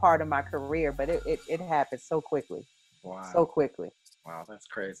my career. But it happened so quickly. Wow. So quickly. Wow, that's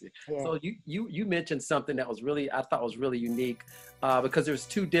crazy. Yeah. So you mentioned something that I thought was really unique, because there's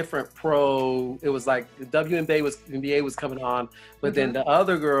 2 different it was like the WNBA was coming on, but then the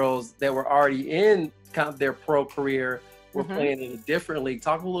other girls that were already in kind of their pro career were playing in a different league.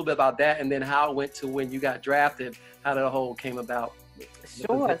 Talk a little bit about that, and then how it went to when you got drafted, how the whole came about.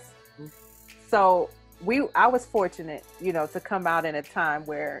 Sure. So I was fortunate, you know, to come out in a time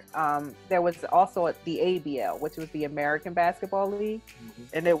where there was also the ABL, which was the American Basketball League.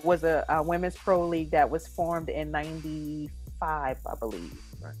 And it was a women's pro league that was formed in 95, I believe.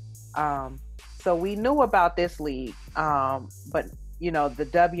 Right. So we knew about this league, but, you know, the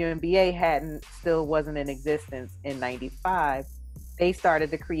WNBA still wasn't in existence in 95. They started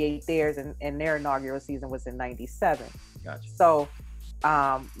to create theirs, and their inaugural season was in 97. Gotcha. So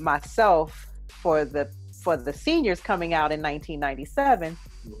myself, for the seniors coming out in 1997,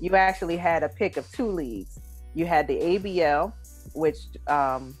 you actually had a pick of 2 leagues. You had the ABL, which,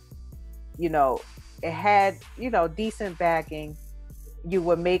 you know, it had, you know, decent backing. You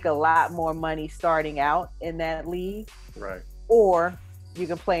would make a lot more money starting out in that league. Right. Or you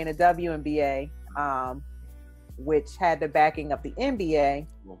can play in the WNBA, which had the backing of the NBA.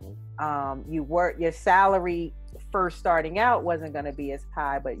 Your salary first starting out wasn't going to be as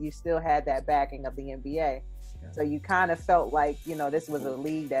high, but you still had that backing of the NBA. Yeah. So you kind of felt like, you know, this was a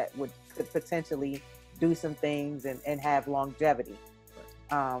league that could potentially do some things and have longevity.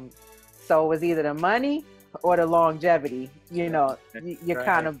 Right. So it was either the money or the longevity. You know, you're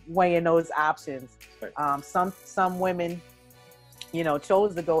kind of weighing those options. Right. Some women, you know,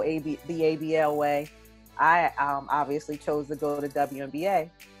 chose to go the ABL way. I obviously chose to go the WNBA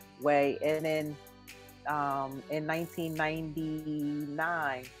way, and then in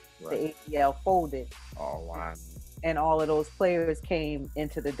 1999, the ABL folded. Oh, wow. And all of those players came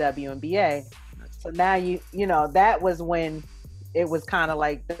into the WNBA. So now you know, that was when it was kind of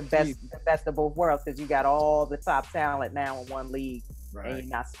like the best of both worlds, because you got all the top talent now in one league, and you're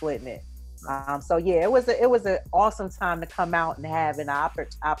not splitting it. So yeah, it was an awesome time to come out and have an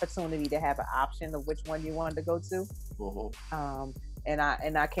opportunity to have an option of which one you wanted to go to. And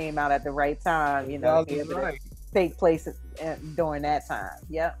I came out at the right time, you know, to be able to take place during that time.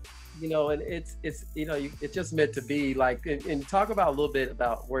 Yep. You know, and it's you know, it's just meant to be like. And talk about a little bit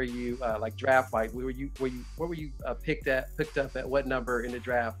about where you like draft wise. Where were you picked up at what number in the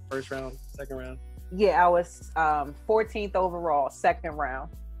draft? First round, second round? Yeah, I was 14th overall, second round.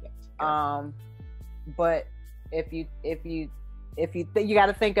 But if you got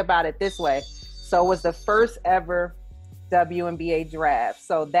to think about it this way. So it was the first ever WNBA draft.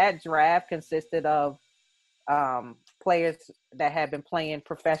 So that draft consisted of players that had been playing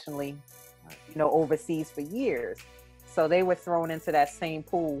professionally, you know, overseas for years. So they were thrown into that same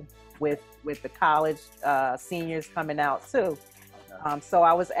pool with the college seniors coming out too. So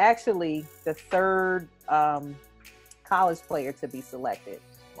I was actually the 3rd college player to be selected.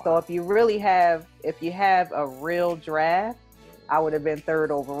 Wow. So if you have a real draft, I would have been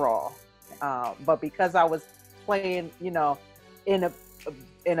third overall. But because I was playing, you know, in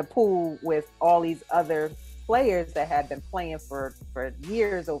a pool with all these other players that had been playing for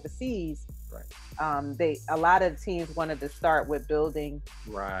years overseas, right. A lot of teams wanted to start with building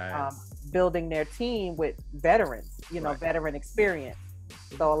their team with veterans, you know, right. veteran experience.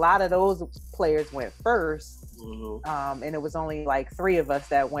 So a lot of those players went first, and it was only like 3 of us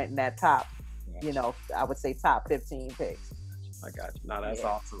that went in that top, you know, I would say top 15 picks. I got you. No, that's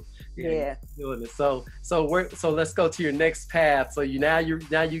awesome. Yeah. Doing it. So let's go to your next path. So now you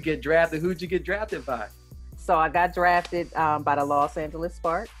get drafted. Who'd you get drafted by? So I got drafted by the Los Angeles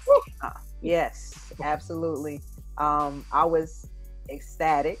Sparks. Yes, absolutely. I was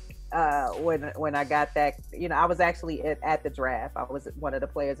ecstatic when I got that. You know, I was actually at the draft. I was one of the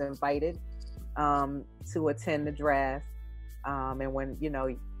players invited to attend the draft. And when, you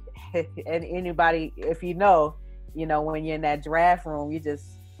know, and anybody, if you know, when you're in that draft room, you just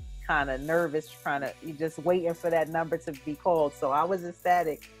kind of nervous, you're just waiting for that number to be called. So I was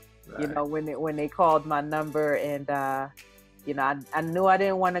ecstatic, right. you know, when they called my number, and you know, I knew I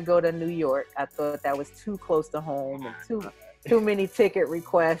didn't want to go to New York. I thought that was too close to home, and too many ticket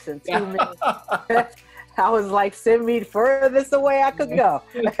requests, and too many. I was like, send me furthest away I could go.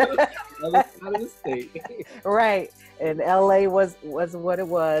 Other side of the state. Right. And LA was what it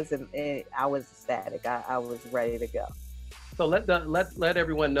was, and I was ecstatic. I was ready to go. So let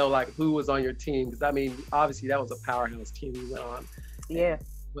everyone know, like, who was on your team, because I mean, obviously that was a powerhouse team you went on. Yeah.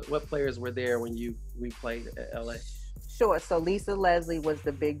 What players were there when we played at LA? Sure. So Lisa Leslie was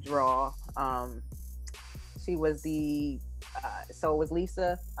the big draw. She was the so it was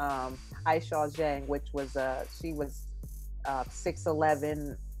Lisa Haishaw Zhang, which was she was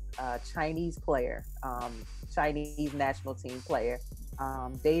 6'11", Chinese player. Chinese national team player.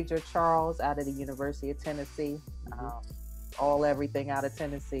 Deidre Charles out of the University of Tennessee, all everything out of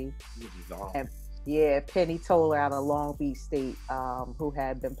Tennessee. And Penny Toller out of Long Beach State, who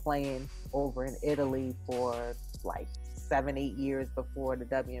had been playing over in Italy for like 7-8 years before the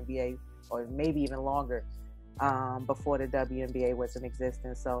WNBA, or maybe even longer, before the WNBA was in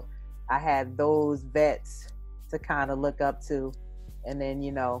existence. So I had those vets to kind of look up to, and then,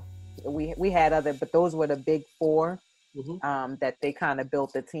 you know, we had other, but those were the big 4 that they kind of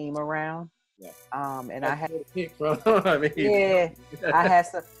built the team around. Yeah. And I had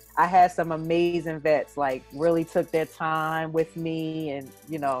I had some amazing vets, like really took their time with me, and,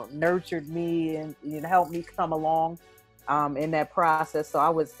 you know, nurtured me, and, you know, helped me come along in that process. So I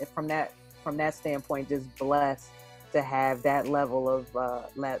was from that standpoint just blessed to have that level of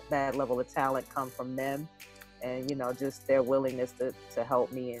talent come from them. And, you know, just their willingness to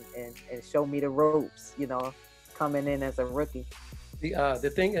help me and show me the ropes, you know, coming in as a rookie.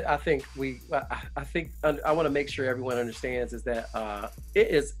 The thing I think I want to make sure everyone understands is that it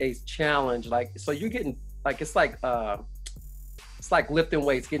is a challenge. Like, so you're getting, like, it's like lifting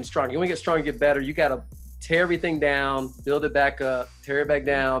weights, getting stronger. You want to get stronger, get better. You got to tear everything down, build it back up, tear it back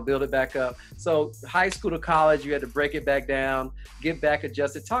down, build it back up. So high school to college, you had to break it back down, get back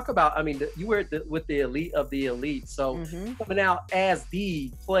adjusted. Talk about, I mean, you were with the elite of the elite. So coming out as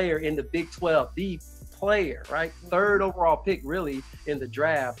the player in the Big 12, the player, right? 3rd overall pick really in the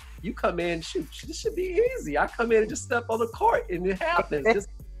draft. You come in, shoot, this should be easy. I come in and just step on the court and it happens. Just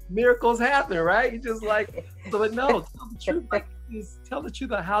miracles happen, right? You just like, so but no, tell the truth. Like, tell the truth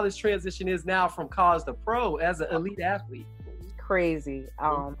about how this transition is now from college to pro as an elite athlete. Crazy.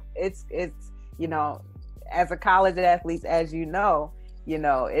 It's you know, as a college athlete, as you know,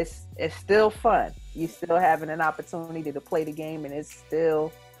 it's still fun. You still having an opportunity to play the game, and it's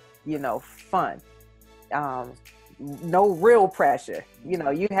still, you know, fun. No real pressure. You know,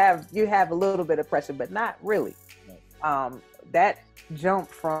 you have a little bit of pressure, but not really. That jump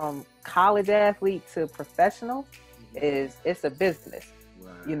from college athlete to professional it's a business.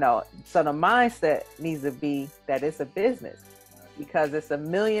 You know, so the mindset needs to be that it's a business, because it's a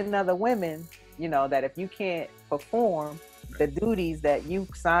million other women, you know, that if you can't perform the duties that you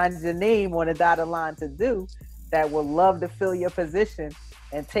signed your name on a dotted line to do, that will love to fill your position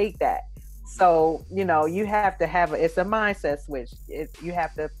and take that. So, you know, you have to have it's a mindset switch. You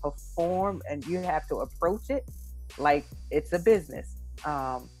have to perform, and you have to approach it like it's a business.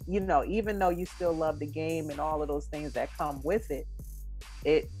 You know, even though you still love the game and all of those things that come with it,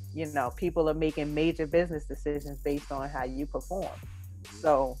 you know, people are making major business decisions based on how you perform.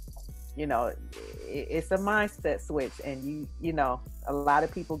 So, you know, it's a mindset switch, and you know, a lot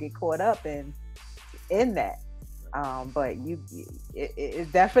of people get caught up in that. But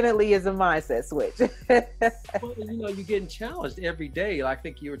it definitely is a mindset switch. Well, you know, you're getting challenged every day. I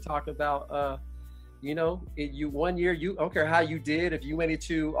think you were talking about you know, you 1 year, you I don't care how you did, if you went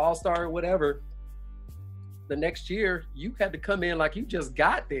into All-Star or whatever, the next year you had to come in like you just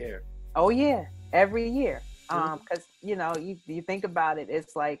got there. Oh yeah, every year. Because you know, you think about it,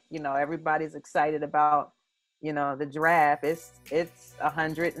 it's like, you know, everybody's excited about, you know, the draft. It's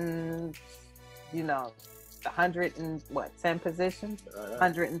 100 and, you know, 110 positions,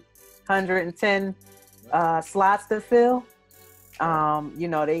 110 slots to fill. You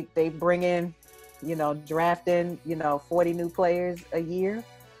know, they bring in, you know, draft in, you know, 40 new players a year,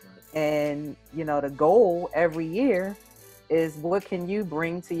 and you know, the goal every year is what can you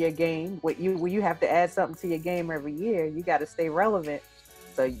bring to your game? You have to add something to your game every year. You got to stay relevant,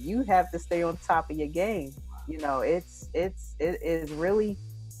 so you have to stay on top of your game. You know, it is really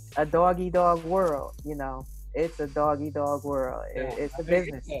a dog-eat-dog world. You know, it's a dog-eat-dog world. It's a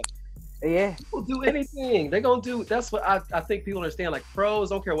business. Yeah, people do anything. They're gonna do. That's what I think people understand. Like pros,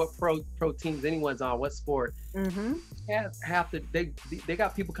 don't care what pro teams anyone's on, what sport. Have to. They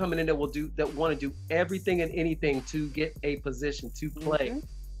got people coming in that want to do everything and anything to get a position to play,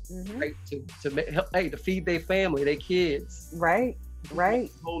 right? To help, to feed their family, their kids. Right. It's a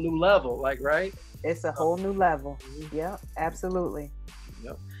whole new level, like right. It's a whole new level. Yeah, absolutely.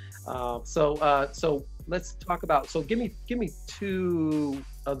 Yep. So let's talk about. So give me two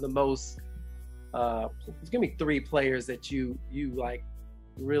of the most. Give me three players that you like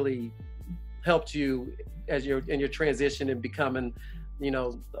really helped you as in your transition and becoming, you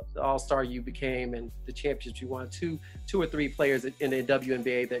know, the all-star you became and the championships you won. Two or three players in the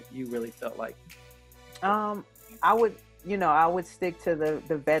WNBA that you really felt like. I would stick to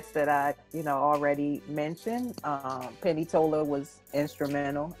the vets that I, you know, already mentioned. Penny Toler was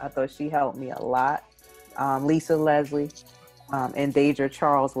instrumental. I thought she helped me a lot. Lisa Leslie and Deidre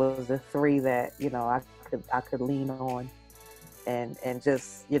Charles was the three that, you know, I could lean on and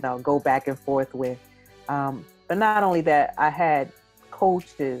just, you know, go back and forth with. But not only that, I had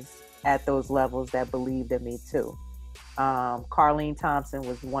coaches at those levels that believed in me too. Carlene Thompson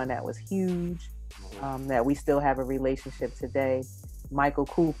was one that was huge. That we still have a relationship today. Michael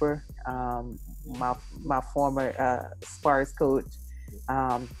Cooper, my former Sparks coach,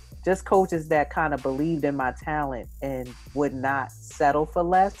 just coaches that kind of believed in my talent and would not settle for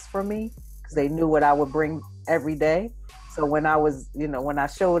less for me because they knew what I would bring every day. So when I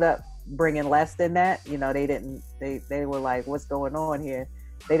showed up bringing less than that, you know, they were like, what's going on here?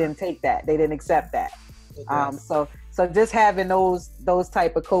 They didn't take that. They didn't accept that. Okay. So just having those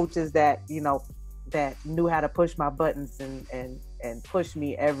type of coaches that, you know, that knew how to push my buttons and push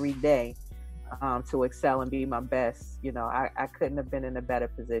me every day to excel and be my best. You know, I couldn't have been in a better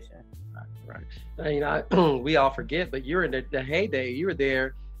position. Right. You know, we all forget, but you're in the heyday. You were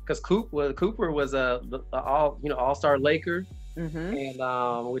there because Cooper was a all-star Laker,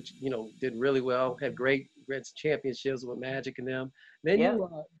 and which, you know, did really well. Had great championships with Magic and them. Then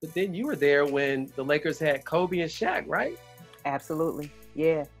you were there when the Lakers had Kobe and Shaq, right? Absolutely.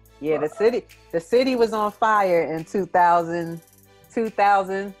 Yeah. Yeah, the city was on fire in 2000,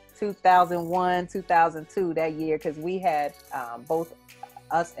 2001, 2002, that year, because we had both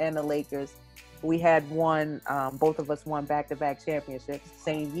us and the Lakers, we had won, both of us won back-to-back championships,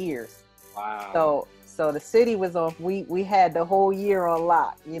 same years. Wow. So the city was on, we had the whole year on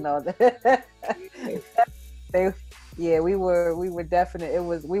lock, you know. We were definitely,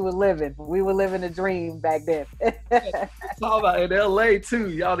 we were living a dream back then. Talk about in LA too,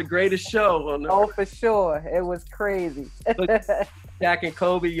 y'all the greatest show on Oh, for sure. It was crazy. Shaq and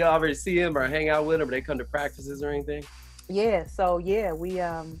Kobe, you already see him or hang out with them, or they come to practices or anything? Yeah, so yeah, we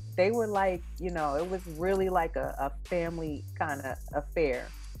they were like, you know, it was really like a family kind of affair.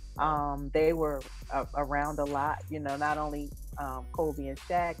 They were around a lot, you know, not only Kobe and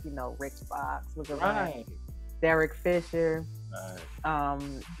Shaq, you know, Rick Fox was around. Right. Derek Fisher,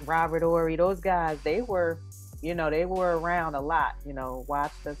 Robert Horry, those guys, they were around a lot, you know,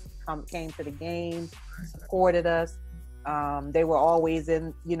 watched us, came to the games, supported us. They were always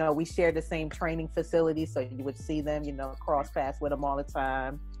in, you know, we shared the same training facility, so you would see them, you know, cross paths with them all the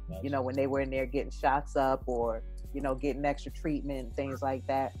time, you know, when they were in there getting shots up or, you know, getting extra treatment, things like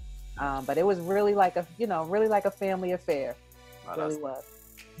that. But it was really like a family affair. It really was.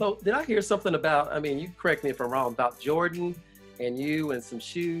 So did I hear something about, I mean, you correct me if I'm wrong, about Jordan and you and some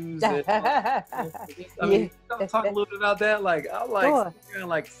shoes? And, talk a little bit about that. Like, I'm like, sure.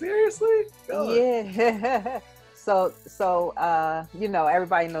 Like, seriously? Yeah. So you know,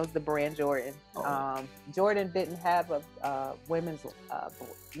 everybody knows the brand Jordan. Jordan didn't have a women's,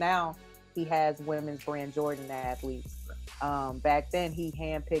 now he has women's brand Jordan athletes. Back then he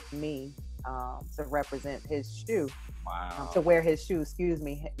handpicked me to represent his shoe. to wear his shoe. Excuse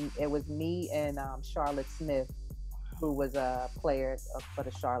me. It was me and Charlotte Smith, who was a player for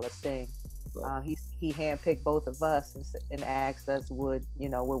the Charlotte Sting. He handpicked both of us and asked us would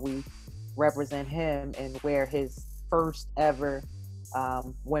we represent him and wear his first ever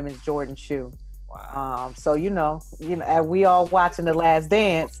women's Jordan shoe. Wow. So and we all watching The Last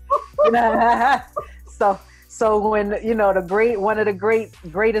Dance. So when one of the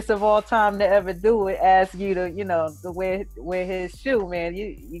greatest of all time to ever do it asks you to wear his shoe, man,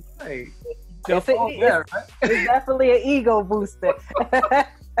 it's definitely an ego booster.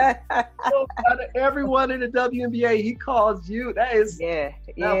 So out of everyone in the WNBA, he calls you. That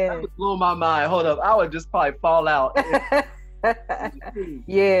would blow my mind. Hold up, I would just probably fall out.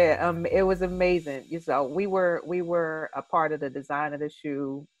 It was amazing. So we were a part of the design of the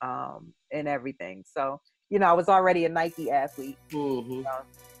shoe and everything. So I was already a Nike athlete,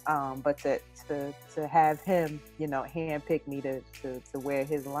 but to have him handpick me to wear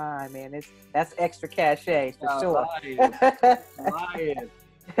his line, man, that's extra cachet for sure. Lying.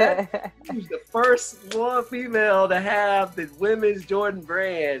 She's the first one female to have the women's Jordan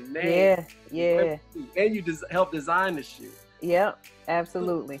brand name. Yeah. And you just helped design the shoe. Yep,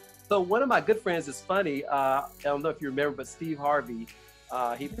 absolutely. So one of my good friends is funny. I don't know if you remember, but Steve Harvey,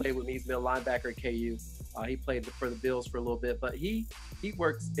 he played with me. He's been a linebacker at KU. He played for the Bills for a little bit, but he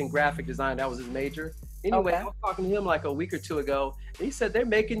works in graphic design. That was his major. Anyway, I was talking to him like a week or two ago, and he said they're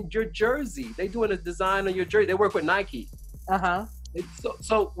making your jersey. They're doing a design on your jersey. They work with Nike.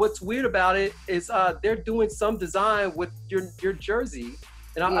 So what's weird about it is they're doing some design with your jersey.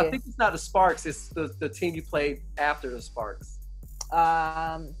 And I think it's not the Sparks, it's the team you played after the Sparks.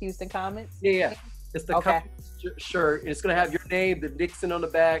 Houston Comets? Yeah. It's the Comets shirt. And it's going to have your name, the Dixon on the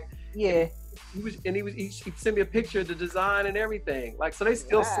back. Yeah. He sent me a picture of the design and everything. Like, so they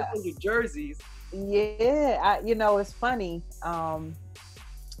still selling your jerseys. Yeah. It's funny. One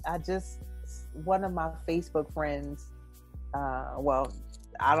of my Facebook friends, I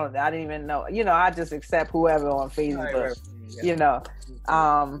didn't even know, I just accept whoever on Facebook,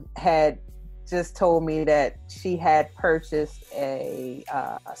 had just told me that she had purchased a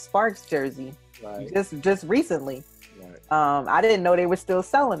Sparks jersey just recently. I didn't know they were still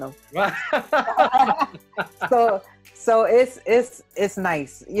selling them. So it's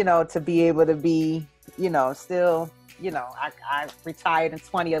nice, to be able to be, still, I retired in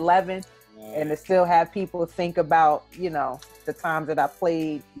 2011. And to still have people think about, the times that I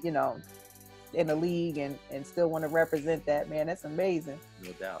played, in the league and still want to represent that, man, that's amazing.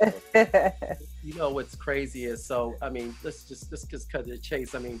 No doubt. What's crazy is, let's just cut to the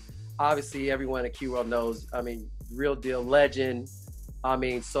chase. Obviously everyone at QWorld knows, real deal legend.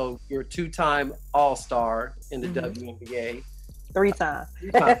 So you're a 2-time All-Star in the WNBA. 3 times.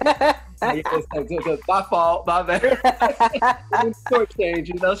 My fault, my bad.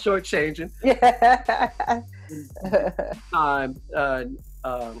 Shortchanging.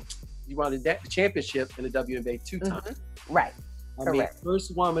 You won the championship in the WNBA 2 times. Right.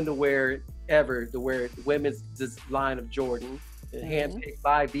 First woman to wear the women's line of Jordan, handpicked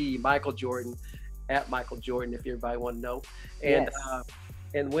by Michael Jordan, at Michael Jordan, if everybody want to know,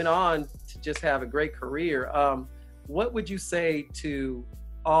 and went on to just have a great career. What would you say to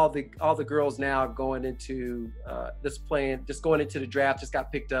all the girls now going into going into the draft, just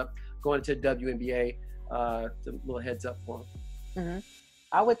got picked up, going into the WNBA? The little heads up for them.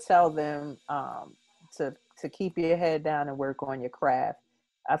 I would tell them to keep your head down and work on your craft.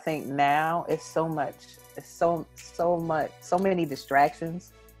 I think now it's so many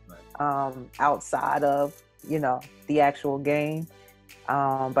distractions outside of the actual game.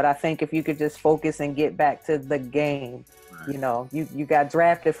 But I think if you could just focus and get back to the game, you got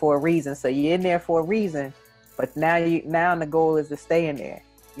drafted for a reason, so you're in there for a reason. But now the goal is to stay in there.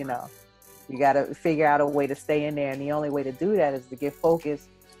 You got to figure out a way to stay in there, and the only way to do that is to get focused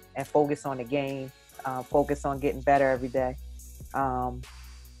and focus on the game, focus on getting better every day,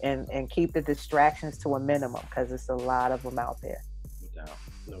 and keep the distractions to a minimum, because there's a lot of them out there.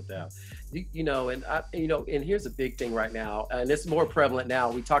 No doubt. And here's a big thing right now, and it's more prevalent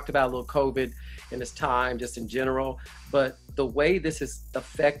now. We talked about a little COVID in this time, just in general, but the way this is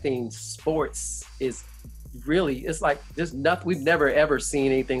affecting sports is really, it's like there's nothing, we've never ever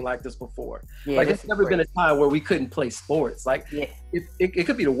seen anything like this before. It's never been a time where we couldn't play sports. It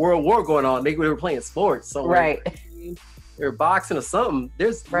could be the World War going on, we were playing sports. So or boxing or something,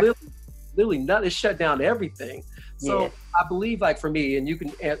 there's literally nothing, shut down everything. So I believe, for me, and you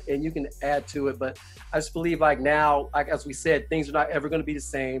can add to it, but I just believe now, as we said, things are not ever going to be the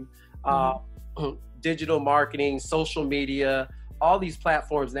same. Digital marketing, social media, all these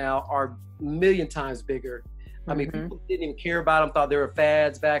platforms now are a million times bigger. I mean, people didn't even care about them, thought they were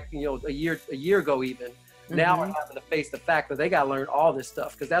fads back, you know, a year ago even. Now we're having to face the fact that they got to learn all this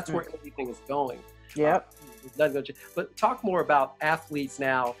stuff because that's where everything is going. Yep. But talk more about athletes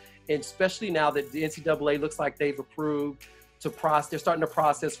now, and especially now that the NCAA looks like they've approved they're starting to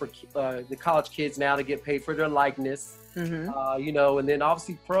process for the college kids now to get paid for their likeness. You know, and then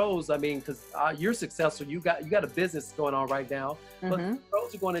obviously pros. I mean, because you're successful, you got a business going on right now. But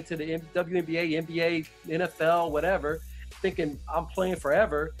pros are going into the WNBA, NBA, NFL, whatever, thinking I'm playing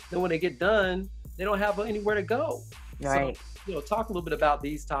forever. Then when they get done, they don't have anywhere to go. Right. So, you know, talk a little bit about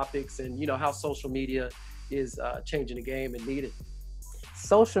these topics and, you know, how social media is changing the game and needed.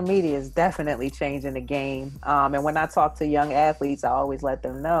 Social media is definitely changing the game. And when I talk to young athletes, I always let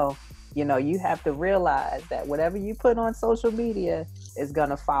them know, you know, you have to realize that whatever you put on social media is going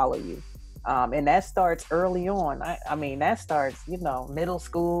to follow you. And that starts early on. I mean, that starts, you know, middle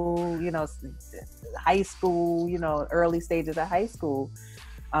school, you know, high school, you know, early stages of high school.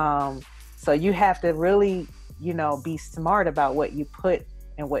 So you have to really, you know, be smart about what you put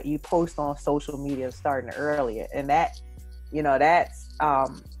and what you post on social media starting earlier. And that, you know, that's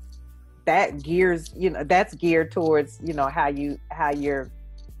geared towards, you know, how you're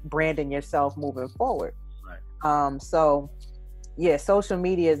branding yourself moving forward. Right. So yeah, social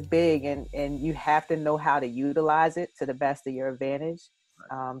media is big, and you have to know how to utilize it to the best of your advantage.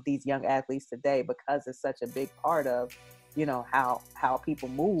 Right. These young athletes today, because it's such a big part of, you know, how people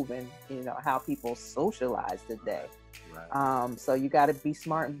move and, you know, how people socialize today. Right. So you got to be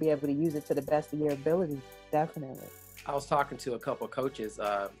smart and be able to use it to the best of your ability. Definitely. I was talking to a couple of coaches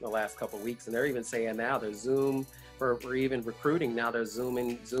the last couple of weeks, and they're even saying now they're Zoom for even recruiting. Now they're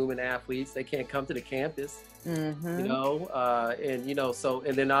zooming athletes. They can't come to the campus, you know, and, you know, so,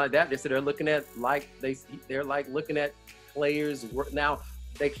 and then not only that, they said they're looking at, like, they're like looking at players now.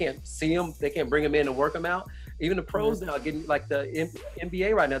 They can't see them. They can't bring them in and work them out. Even the pros now getting, like the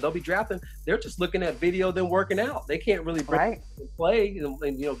NBA right now, they'll be drafting. They're just looking at video of them working out. They can't really bring them and play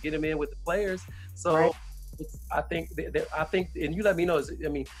and, you know, get them in with the players. So I think, and you let me know, I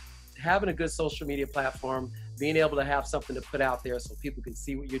mean, having a good social media platform, being able to have something to put out there so people can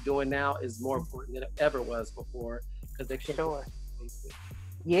see what you're doing now is more important than it ever was before, because they can't. Sure.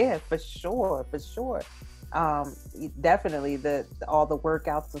 Yeah, for sure. Definitely all the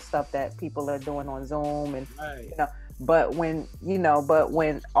workouts and stuff that people are doing on Zoom, and you know, but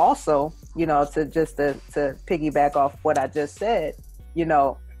when also, you know, to piggyback off what I just said, you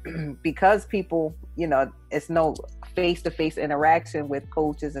know, because people, you know, it's no face-to-face interaction with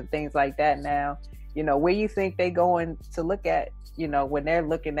coaches and things like that now, you know, where you think they going to look at, you know, when they're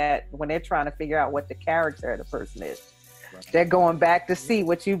trying to figure out what the character of the person is. Right. They're going back to see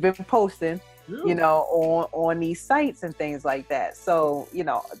what you've been posting, you know, on these sites and things like that. So, you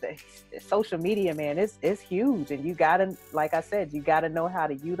know, the social media, man, it's huge, and you gotta, like I said, you gotta know how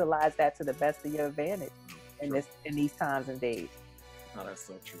to utilize that to the best of your advantage in these times and days. Oh, that's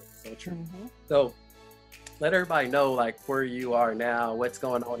so true. So true. So let everybody know, like, where you are now, what's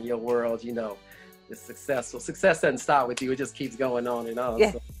going on in your world, you know, the success doesn't stop with you. It just keeps going on and on.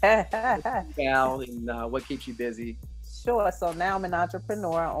 Yeah. So, down and what keeps you busy? Sure. So now I'm an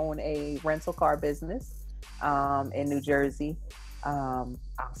entrepreneur. I own a rental car business in New Jersey. I'm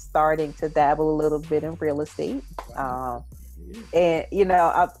starting to dabble a little bit in real estate. And, you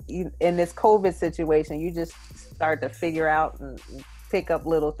know, in this COVID situation, you just start to figure out and pick up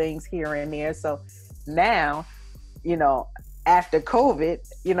little things here and there. So now, you know, after COVID,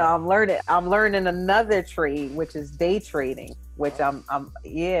 you know, I'm learning another trade, which is day trading, which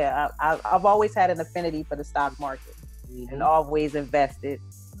I've always had an affinity for the stock market and always invested.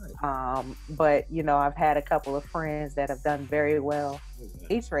 But, you know, I've had a couple of friends that have done very well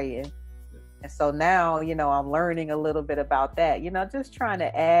day trading. And so now, you know, I'm learning a little bit about that, you know, just trying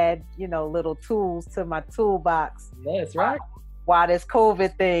to add, you know, little tools to my toolbox. That's right. While this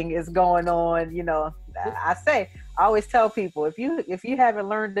COVID thing is going on, you know, I always tell people, if you haven't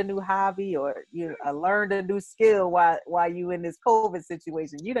learned a new hobby or you learned a new skill while you in this COVID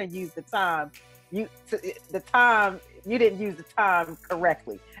situation, you didn't use the time. You didn't use the time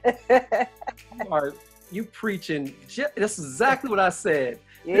correctly. You preaching? That's exactly what I said.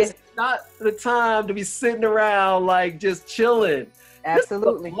 Yeah. It's not the time to be sitting around like just chilling.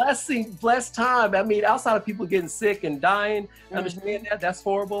 Absolutely. This is a blessed time. I mean, outside of people getting sick and dying, understand that's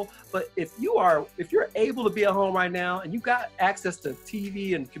horrible. But if you're able to be at home right now and you got access to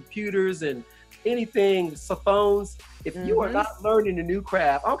TV and computers and anything, phones, if you are not learning a new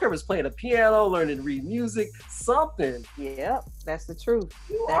craft, I don't care if it's playing a piano, learning to read music, something. Yeah, that's the truth.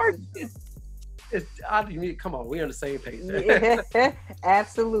 Come on, we're on the same page. Yeah,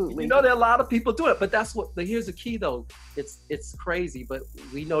 absolutely. You know, there are a lot of people doing it, but here's the key though. It's crazy, but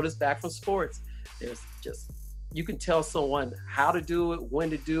we know this back from sports. There's just, you can tell someone how to do it, when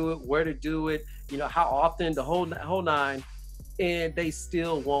to do it, where to do it, you know, how often, the whole nine, and they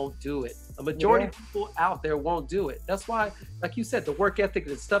still won't do it. A majority of people out there won't do it. That's why, like you said, the work ethic,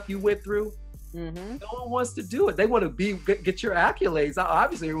 the stuff you went through, no one wants to do it. They want to get your accolades.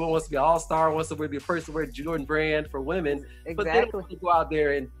 Obviously, everyone wants to be an all-star, wants to be the first to wear Jordan brand for women, but they don't want to go out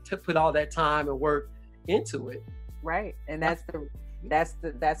there and put all that time and work into it. Right, and that's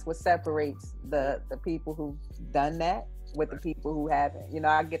what separates the people who've done that with the people who haven't. You know,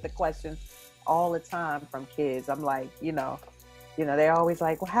 I get the question all the time from kids. I'm like, you know, they're always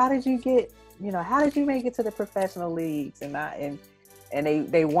like, well, how did you make it to the professional leagues? And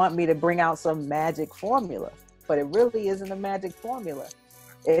they want me to bring out some magic formula, but it really isn't a magic formula.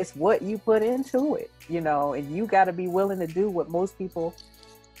 It's what you put into it, you know, and you got to be willing to do what most people,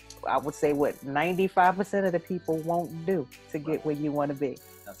 I would say, what 95% of the people won't do to get where you want to be.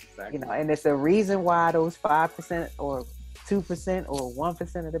 That's exactly. You know, and it's a reason why those 5% or 2% or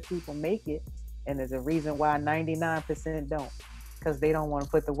 1% of the people make it, and there's a reason why 99% don't, because they don't want to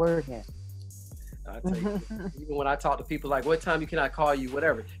put the work in. I tell you, even when I talk to people like, what time can I call you?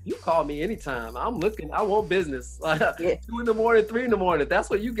 Whatever. You call me anytime. I'm looking. I want business. 2 in the morning, 3 in the morning. That's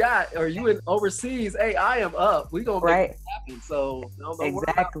what you got. Or you in overseas. Hey, I am up. We gonna make it happen. So don't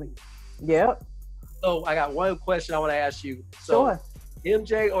exactly. Yep. So I got one question I want to ask you. So, sure.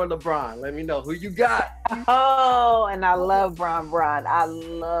 MJ or LeBron? Let me know who you got. Oh, and I love Bron. I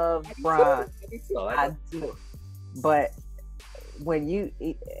love Bron. I do. But when you,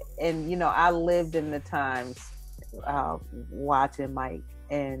 and you know, I lived in the times watching Mike,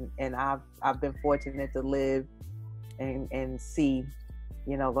 and I've been fortunate to live and see,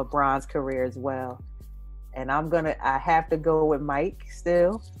 you know, LeBron's career as well. And I have to go with Mike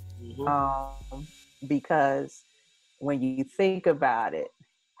still, because when you think about it,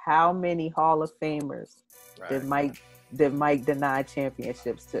 how many Hall of Famers did Mike deny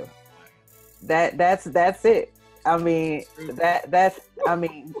championships to? That's it. I mean,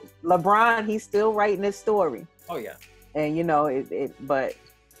 LeBron, he's still writing his story. Oh yeah. And you know but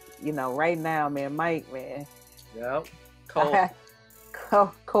you know, right now, man, Mike, man. Yep.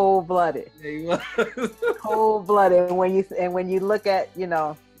 Cold-blooded. Yeah, he was. Cold-blooded. And when you look at, you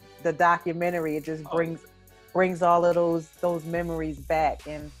know, the documentary, it just brings all of those memories back.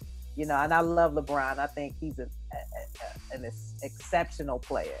 And you know, and I love LeBron. I think he's an exceptional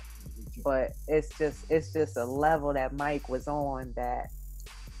player. But it's just a level that Mike was on that,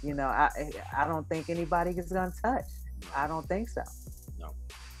 you know, I don't think anybody is gonna touch. I don't think so. No.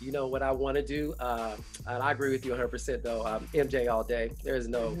 You know what I want to do, and I agree with you 100% though. MJ all day. There's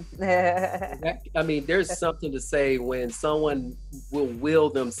no. I mean, there's something to say when someone will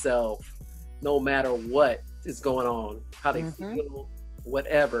themselves, no matter what is going on, how they feel,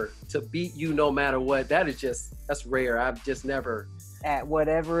 whatever, to beat you no matter what. That's rare. I've just never. At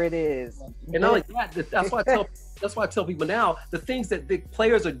whatever it is. And not only that, that's why I tell people now, the things that the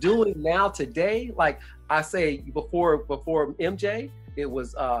players are doing now today, like I say before MJ, it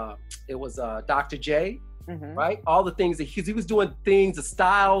was Dr. J, right? All the things that he was doing, the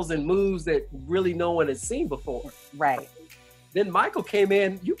styles and moves that really no one had seen before. Right. Then Michael came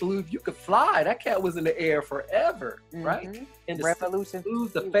in, you believe you could fly. That cat was in the air forever, right? And the revolution,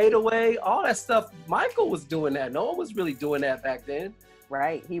 moves, the fadeaway, all that stuff. Michael was doing that. No one was really doing that back then.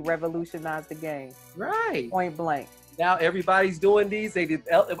 Right. He revolutionized the game. Right. Point blank. Now everybody's doing these. They did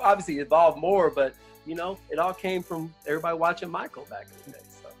obviously evolved more, but you know, it all came from everybody watching Michael back in the day.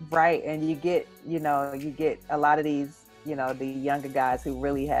 So. Right. And you get a lot of these, you know, the younger guys who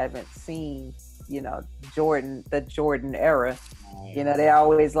really haven't seen, you know, the Jordan era. You know, they're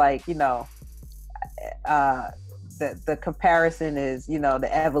always like, you know, the comparison is, you know,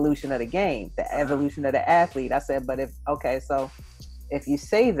 the evolution of the game, the evolution of the athlete. I said, but if you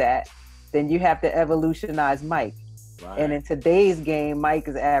say that, then you have to evolutionize Mike. Right. And in today's game, Mike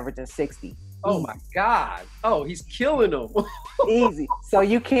is averaging 60. Oh my God. Oh, he's killing them. Easy. So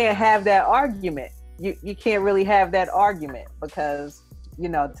you can't have that argument. You can't really have that argument because, you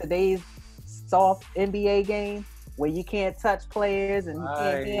know, today's soft NBA game where you can't touch players and you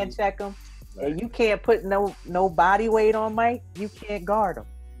can't hand check them and you can't put no body weight on Mike, you can't guard him.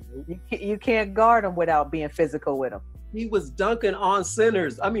 You can't guard him without being physical with him. He was dunking on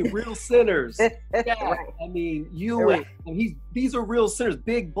centers. I mean, real centers. Yeah. Right. I mean, Right. these are real centers,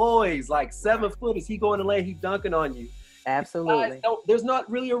 big boys, like 7 foot. Is he going to lane? He dunking on you. Absolutely. There's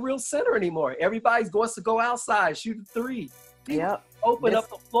not really a real center anymore. Everybody wants to go outside, shoot a 3. Yep. Open up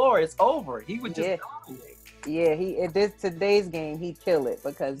the floor, it's over. He would just dominate. Yeah, today's game, he'd kill it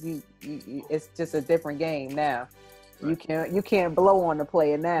because you it's just a different game now. Right. You can't blow on the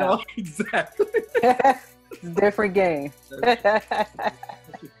player now. No, exactly. It's a different game.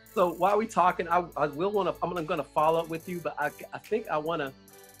 So while we talking, I'm gonna follow up with you, but I think and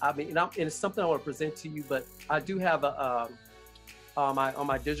it's something I want to present to you, but I do have on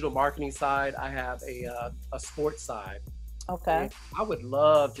my digital marketing side, I have a sports side. Okay. And I would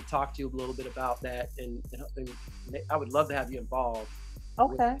love to talk to you a little bit about that, and I would love to have you involved.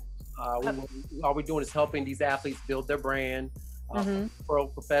 Okay. All we're doing is helping these athletes build their brand, from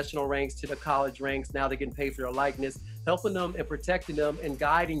professional ranks to the college ranks. Now they're getting paid for their likeness, helping them and protecting them and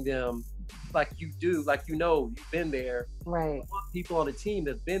guiding them like you do, like you've been there. Right. People on the team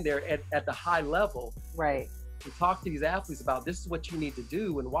that's been there at the high level. Right. To talk to these athletes about this is what you need to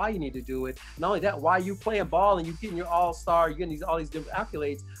do and why you need to do it. Not only that, why you playing ball and you getting your all-star, you're getting all these different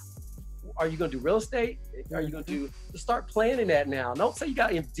accolades. Are you going to do real estate? Are you going to start planning that now? Don't say you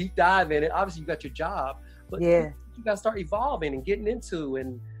got to deep dive in it. Obviously, you got your job, but you got to start evolving and getting into,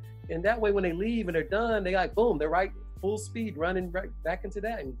 and that way when they leave and they're done, they like boom, they're right full speed running right back into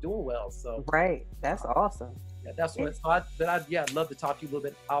that and doing well. So right, that's awesome. Yeah, that's what. So I'd love to talk to you a little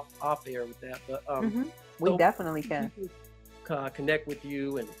bit off air with that, but we definitely can connect with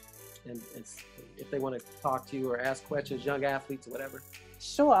you and if they want to talk to you or ask questions, young athletes or whatever.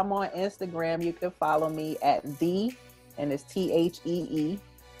 Sure, I'm on Instagram. You can follow me at and it's THEE,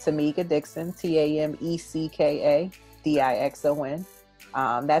 Tamecka Dixon, TAMECKA DIXON.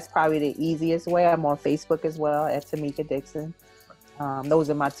 That's probably the easiest way. I'm on Facebook as well at Tamecka Dixon.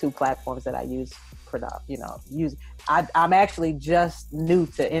 Those are my two platforms that I use. I'm actually just new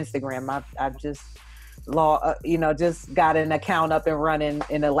to Instagram. I've just just got an account up and running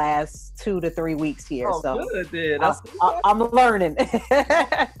in the last 2 to 3 weeks here. So good, then. I'm learning.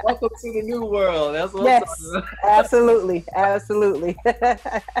 Welcome to the new world. That's what I'm talking about. Absolutely. You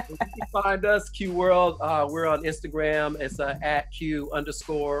can find us, QWorld. We're on Instagram. It's at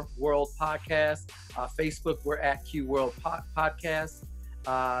Q_World Podcast. Facebook, we're at QWorld Podcast.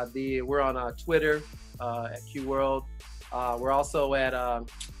 We're on Twitter at QWorld. We're also at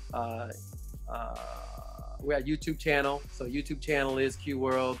we're at YouTube channel. So YouTube channel is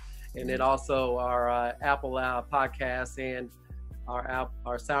QWorld, and then also our Apple podcast and our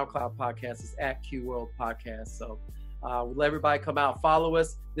SoundCloud podcast is at QWorld Podcast. So we'll let everybody come out, follow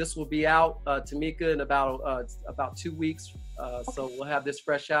us. This will be out, Tamecka, in about 2 weeks. So we'll have this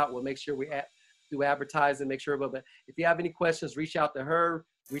fresh out. We'll make sure we do advertising, make sure. But if you have any questions, reach out to her.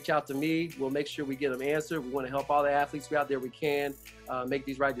 Reach out to me. We'll make sure we get them answered. We want to help all the athletes out there we can make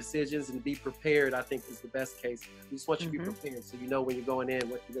these right decisions and be prepared. I think is the best case. We just want you to be prepared so you know when you're going in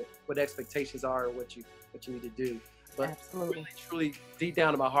what expectations are and what you need to do. But absolutely, truly, deep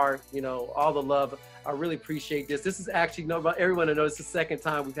down in my heart, all the love. I really appreciate this. This is actually everyone to know it's the second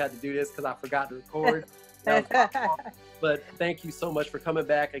time we've had to do this because I forgot to record. But thank you so much for coming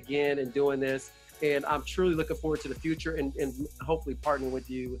back again and doing this. And I'm truly looking forward to the future and hopefully partnering with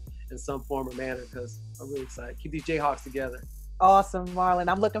you in some form or manner because I'm really excited. Keep these Jayhawks together. Awesome, Marlin.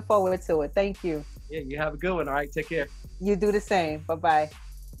 I'm looking forward to it. Thank you. Yeah, you have a good one. All right, take care. You do the same. Bye-bye.